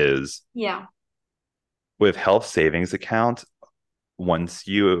problems, is Yeah. with health savings account, once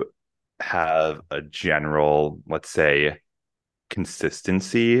you have a general, let's say,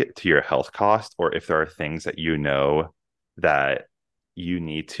 consistency to your health cost, or if there are things that you know that you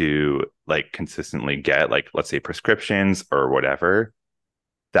need to like consistently get, like let's say prescriptions or whatever,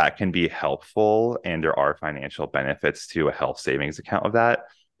 that can be helpful. And there are financial benefits to a health savings account of that,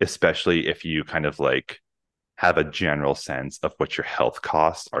 especially if you kind of like have a general sense of what your health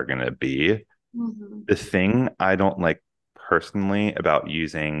costs are going to be. Mm-hmm. The thing I don't like personally about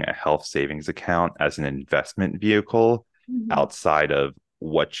using a health savings account as an investment vehicle Mm-hmm. outside of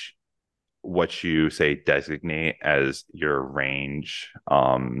what you say designate as your range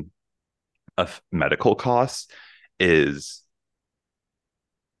of medical costs is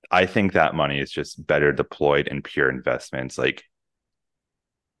I think that money is just better deployed in pure investments. Like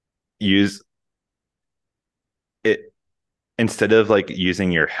use it instead of like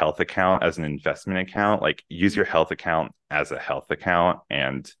using your health account as an investment account, like use your health account as a health account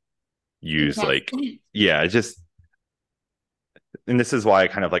and use Invest. like yeah, just and this is why I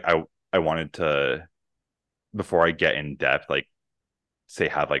kind of like I wanted to before I get in depth, like say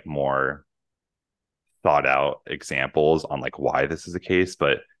have like more thought out examples on like why this is the case.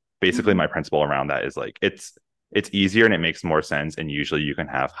 But basically Mm-hmm. my principle around that is like it's easier and it makes more sense. And usually you can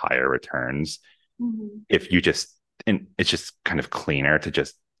have higher returns Mm-hmm. if you just and it's just kind of cleaner to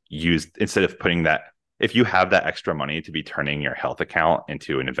just use instead of putting that if you have that extra money to be turning your health account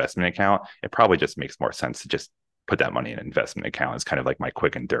into an investment account, it probably just makes more sense to just put that money in an investment account. It's kind of like my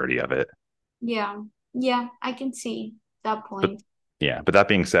quick and dirty of it. Yeah. Yeah, I can see that But point. yeah, but that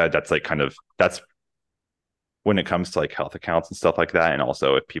being said, that's like kind of that's when it comes to like health accounts and stuff like that. And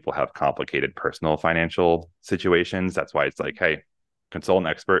also if people have complicated personal financial situations, that's why it's like, hey, consult an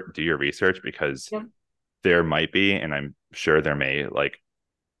expert, do your research because Yep. there might be, and I'm sure there may like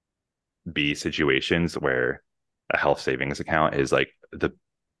be situations where a health savings account is like the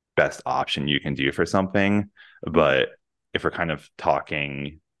best option you can do for something. Mm-hmm. But if we're kind of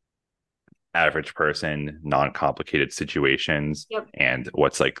talking average person, non-complicated situations, Yep. and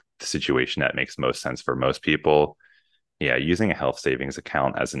what's like the situation that makes most sense for most people, yeah, using a health savings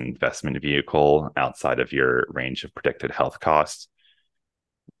account as an investment vehicle outside of your range of predicted health costs,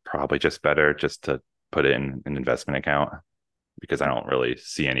 probably just better just to put it in an investment account because I don't really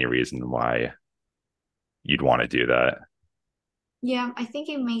see any reason why you'd want to do that. Yeah, I think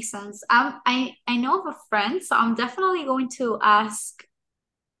it makes sense. I know of a friend, so I'm definitely going to ask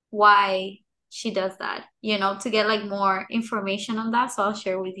why she does that, to get like more information on that. So I'll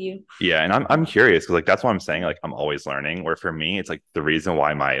share with you. Yeah, and I'm curious because like that's what I'm saying. Like I'm always learning. Where for me, it's like the reason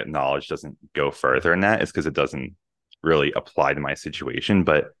why my knowledge doesn't go further in that is because it doesn't really apply to my situation.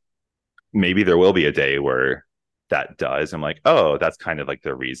 But maybe there will be a day where that does. I'm like, oh, that's kind of like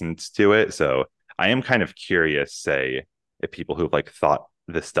the reasons to it. So I am kind of curious, say, if people who've like thought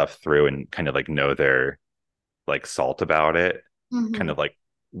this stuff through and kind of like know their like salt about it, kind Hmm. of like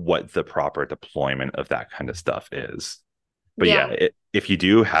what the proper deployment of that kind of stuff is. But yeah, Yeah, if you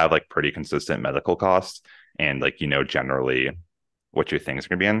do have like pretty consistent medical costs and like generally what your things are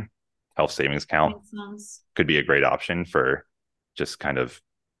going to be in, health savings account makes sense. could be a great option for just kind of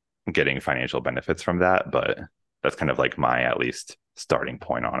getting financial benefits from that. But that's kind of like my at least starting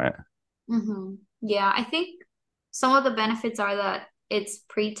point on it. Yeah, I think some of the benefits are that it's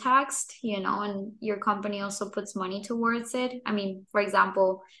pre-taxed, and your company also puts money towards it. I mean, for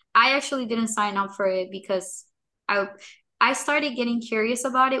example, I actually didn't sign up for it because I I started getting curious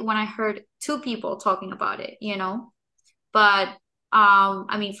about it when I heard two people talking about it. But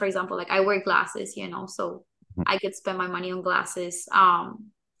I mean, for example, like I wear glasses, so I could spend my money on glasses.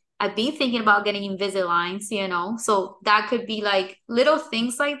 I've been thinking about getting Invisaligns, so that could be like little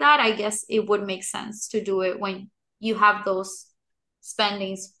things like that. I guess it would make sense to do it when you have those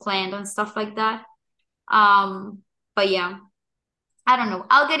spendings planned and stuff like that. But yeah, I don't know.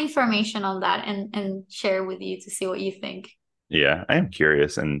 I'll get information on that and share with you to see what you think. Yeah, I am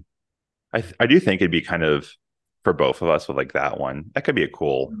curious, and I do think it'd be kind of for both of us with like that one. That could be a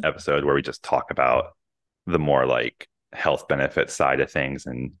cool episode where we just talk about the more like health benefit side of things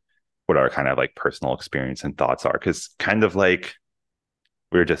and what our kind of like personal experience and thoughts are. Because kind of like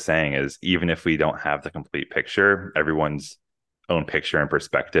we were just saying is even if we don't have the complete picture, everyone's own picture and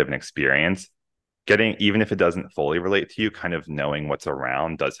perspective and experience getting, even if it doesn't fully relate to you, kind of knowing what's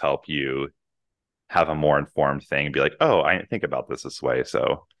around does help you have a more informed thing and be like, oh, I didn't think about this way.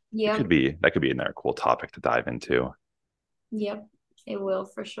 So it could Yep. be, that could be another cool topic to dive into. Yep. It will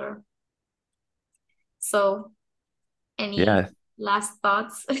for sure. So, any Yeah, last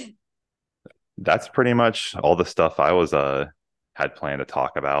thoughts? that's pretty much all the stuff I was had planned to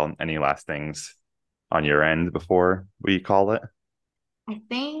talk about. Any last things on your end before we call it? I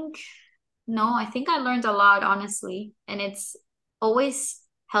think, no, I think I learned a lot, honestly. And it's always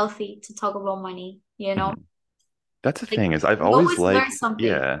healthy to talk about money, you know? Mhm. That's the Like, thing is I've you always always learn liked, something.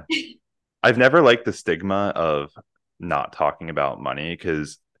 yeah, I've never liked the stigma of not talking about money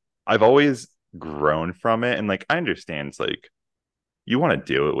because I've always grown from it. And like, I understand it's like you want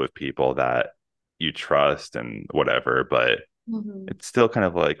to do it with people that you trust and whatever, but Hmm. it's still kind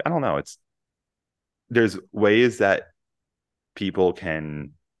of like, I don't know, it's there's ways that people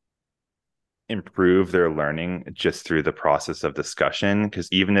can improve their learning just through the process of discussion. Because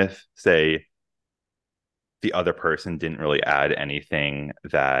even if, say, the other person didn't really add anything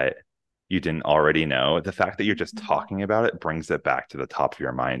that you didn't already know, the fact that you're just talking about it brings it back to the top of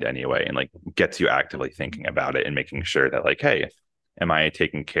your mind anyway, and like gets you actively thinking about it and making sure that, like, hey, am I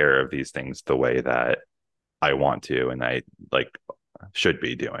taking care of these things the way that I want to and I like should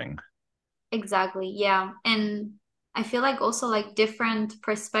be doing? Exactly. Yeah. And I feel like also like different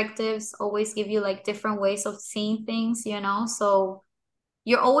perspectives always give you like different ways of seeing things, you know? So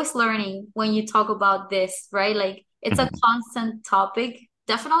you're always learning when you talk about this, right? Like it's a Mhm. constant topic.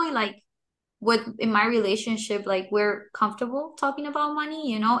 Definitely like with in my relationship, like we're comfortable talking about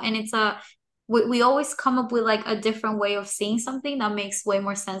money, you know, and it's a we always come up with like a different way of seeing something that makes way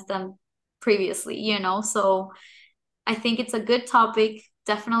more sense than previously, you know. So I think it's a good topic.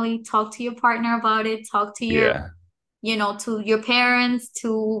 Definitely talk to your partner about it, talk to your, Yeah. you know, to your parents,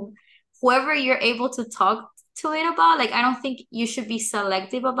 to whoever you're able to talk to it about. Like I don't think you should be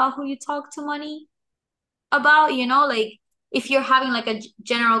selective about who you talk to money about, you know, like if you're having like a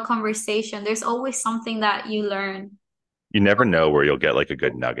general conversation, there's always something that you learn. You never know where you'll get like a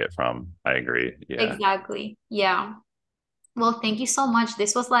good nugget from. I agree. Yeah. Exactly. Yeah. Well, thank you so much.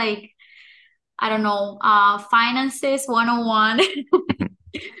 This was like, I don't know, finances 101,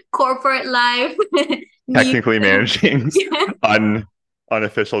 corporate life, new. Technically managing un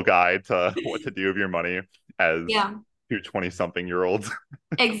unofficial guide to what to do with your money as Yeah, 220 something year olds.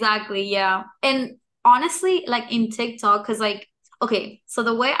 exactly. Yeah. And honestly, like in TikTok, because like, okay, so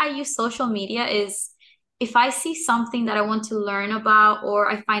the way I use social media is if I see something that I want to learn about or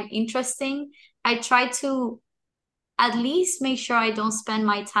I find interesting, I try to at least make sure I don't spend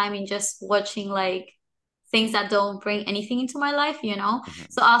my time in just watching like things that don't bring anything into my life, you know?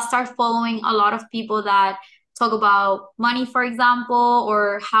 So I'll start following a lot of people that talk about money, for example,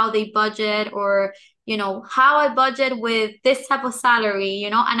 or how they budget, or, you know, how I budget with this type of salary, you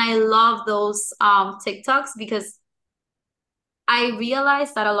know? And I love those TikToks because I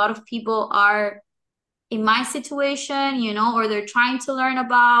realize that a lot of people are in my situation, you know, or they're trying to learn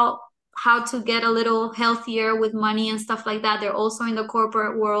about how to get a little healthier with money and stuff like that. They're also in the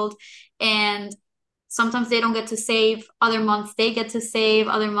corporate world and sometimes they don't get to save. Other months they get to save.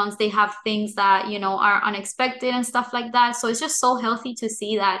 Other months they have things that, you know, are unexpected and stuff like that. So it's just so healthy to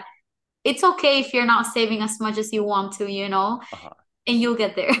see that it's okay if you're not saving as much as you want to, you know, Uh-huh. and you'll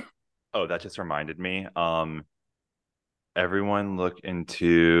get there. Oh, that just reminded me. Everyone look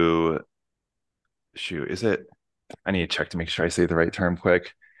into shoot, is it I need to check to make sure I say the right term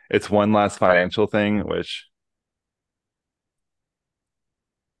quick. It's one last financial thing, which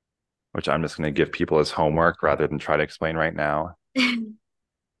I'm just going to give people as homework rather than try to explain right now.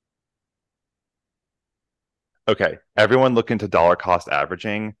 Okay, everyone look into dollar cost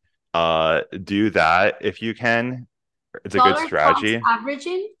averaging. Do that if you can. It's a good Dollar cost strategy.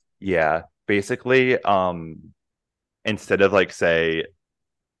 averaging. Yeah, basically, instead of like say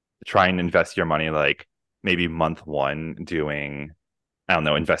trying to invest your money like maybe month one doing I don't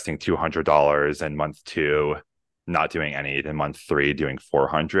know, investing $200 and month two not doing any, then month three doing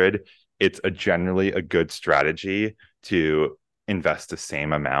 400. It's a generally a good strategy to invest the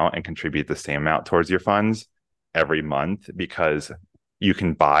same amount and contribute the same amount towards your funds every month because you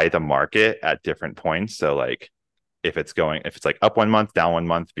can buy the market at different points. So like if it's like up 1 month, down 1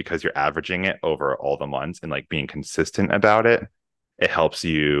 month because you're averaging it over all the months and like being consistent about it, it helps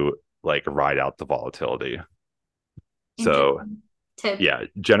you like ride out the volatility. So Interesting tip. yeah,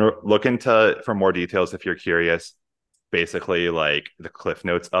 general look into for more details if you're curious. Basically, like the cliff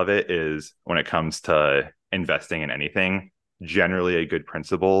notes of it is when it comes to investing in anything, generally a good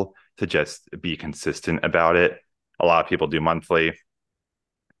principle to just be consistent about it. A lot of people do monthly,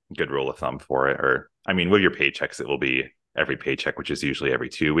 good rule of thumb for it. Or, I mean, with your paychecks, it will be every paycheck, which is usually every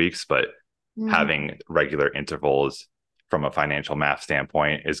 2 weeks, but Mm, having regular intervals from a financial math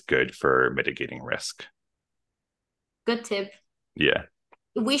standpoint is good for mitigating risk. good tip. Yeah.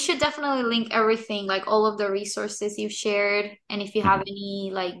 We should definitely link everything, like all of the resources you've shared. And if you have Mhm.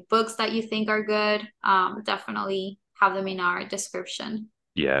 any like books that you think are good, definitely have them in our description.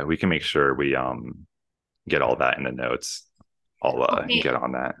 Yeah, we can make sure we get all that in the notes. I'll get Okay.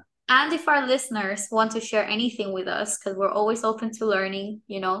 on that. And if our listeners want to share anything with us, because we're always open to learning,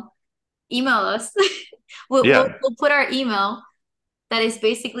 email us. Yeah. We'll put our email that is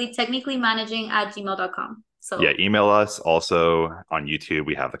basically technically managing at gmail.com. Yeah, So email us. Also on YouTube,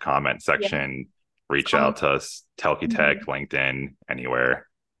 we have the comment yeah, section. Reach out comment. to us, Telky Tech, Mhm. LinkedIn, anywhere.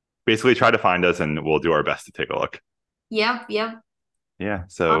 Basically, try to find us and we'll do our best to take a look. Yep, yep. Yeah,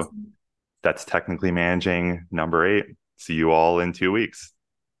 so Awesome. that's technically managing number 8. See you all in 2 weeks.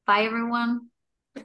 Bye, everyone.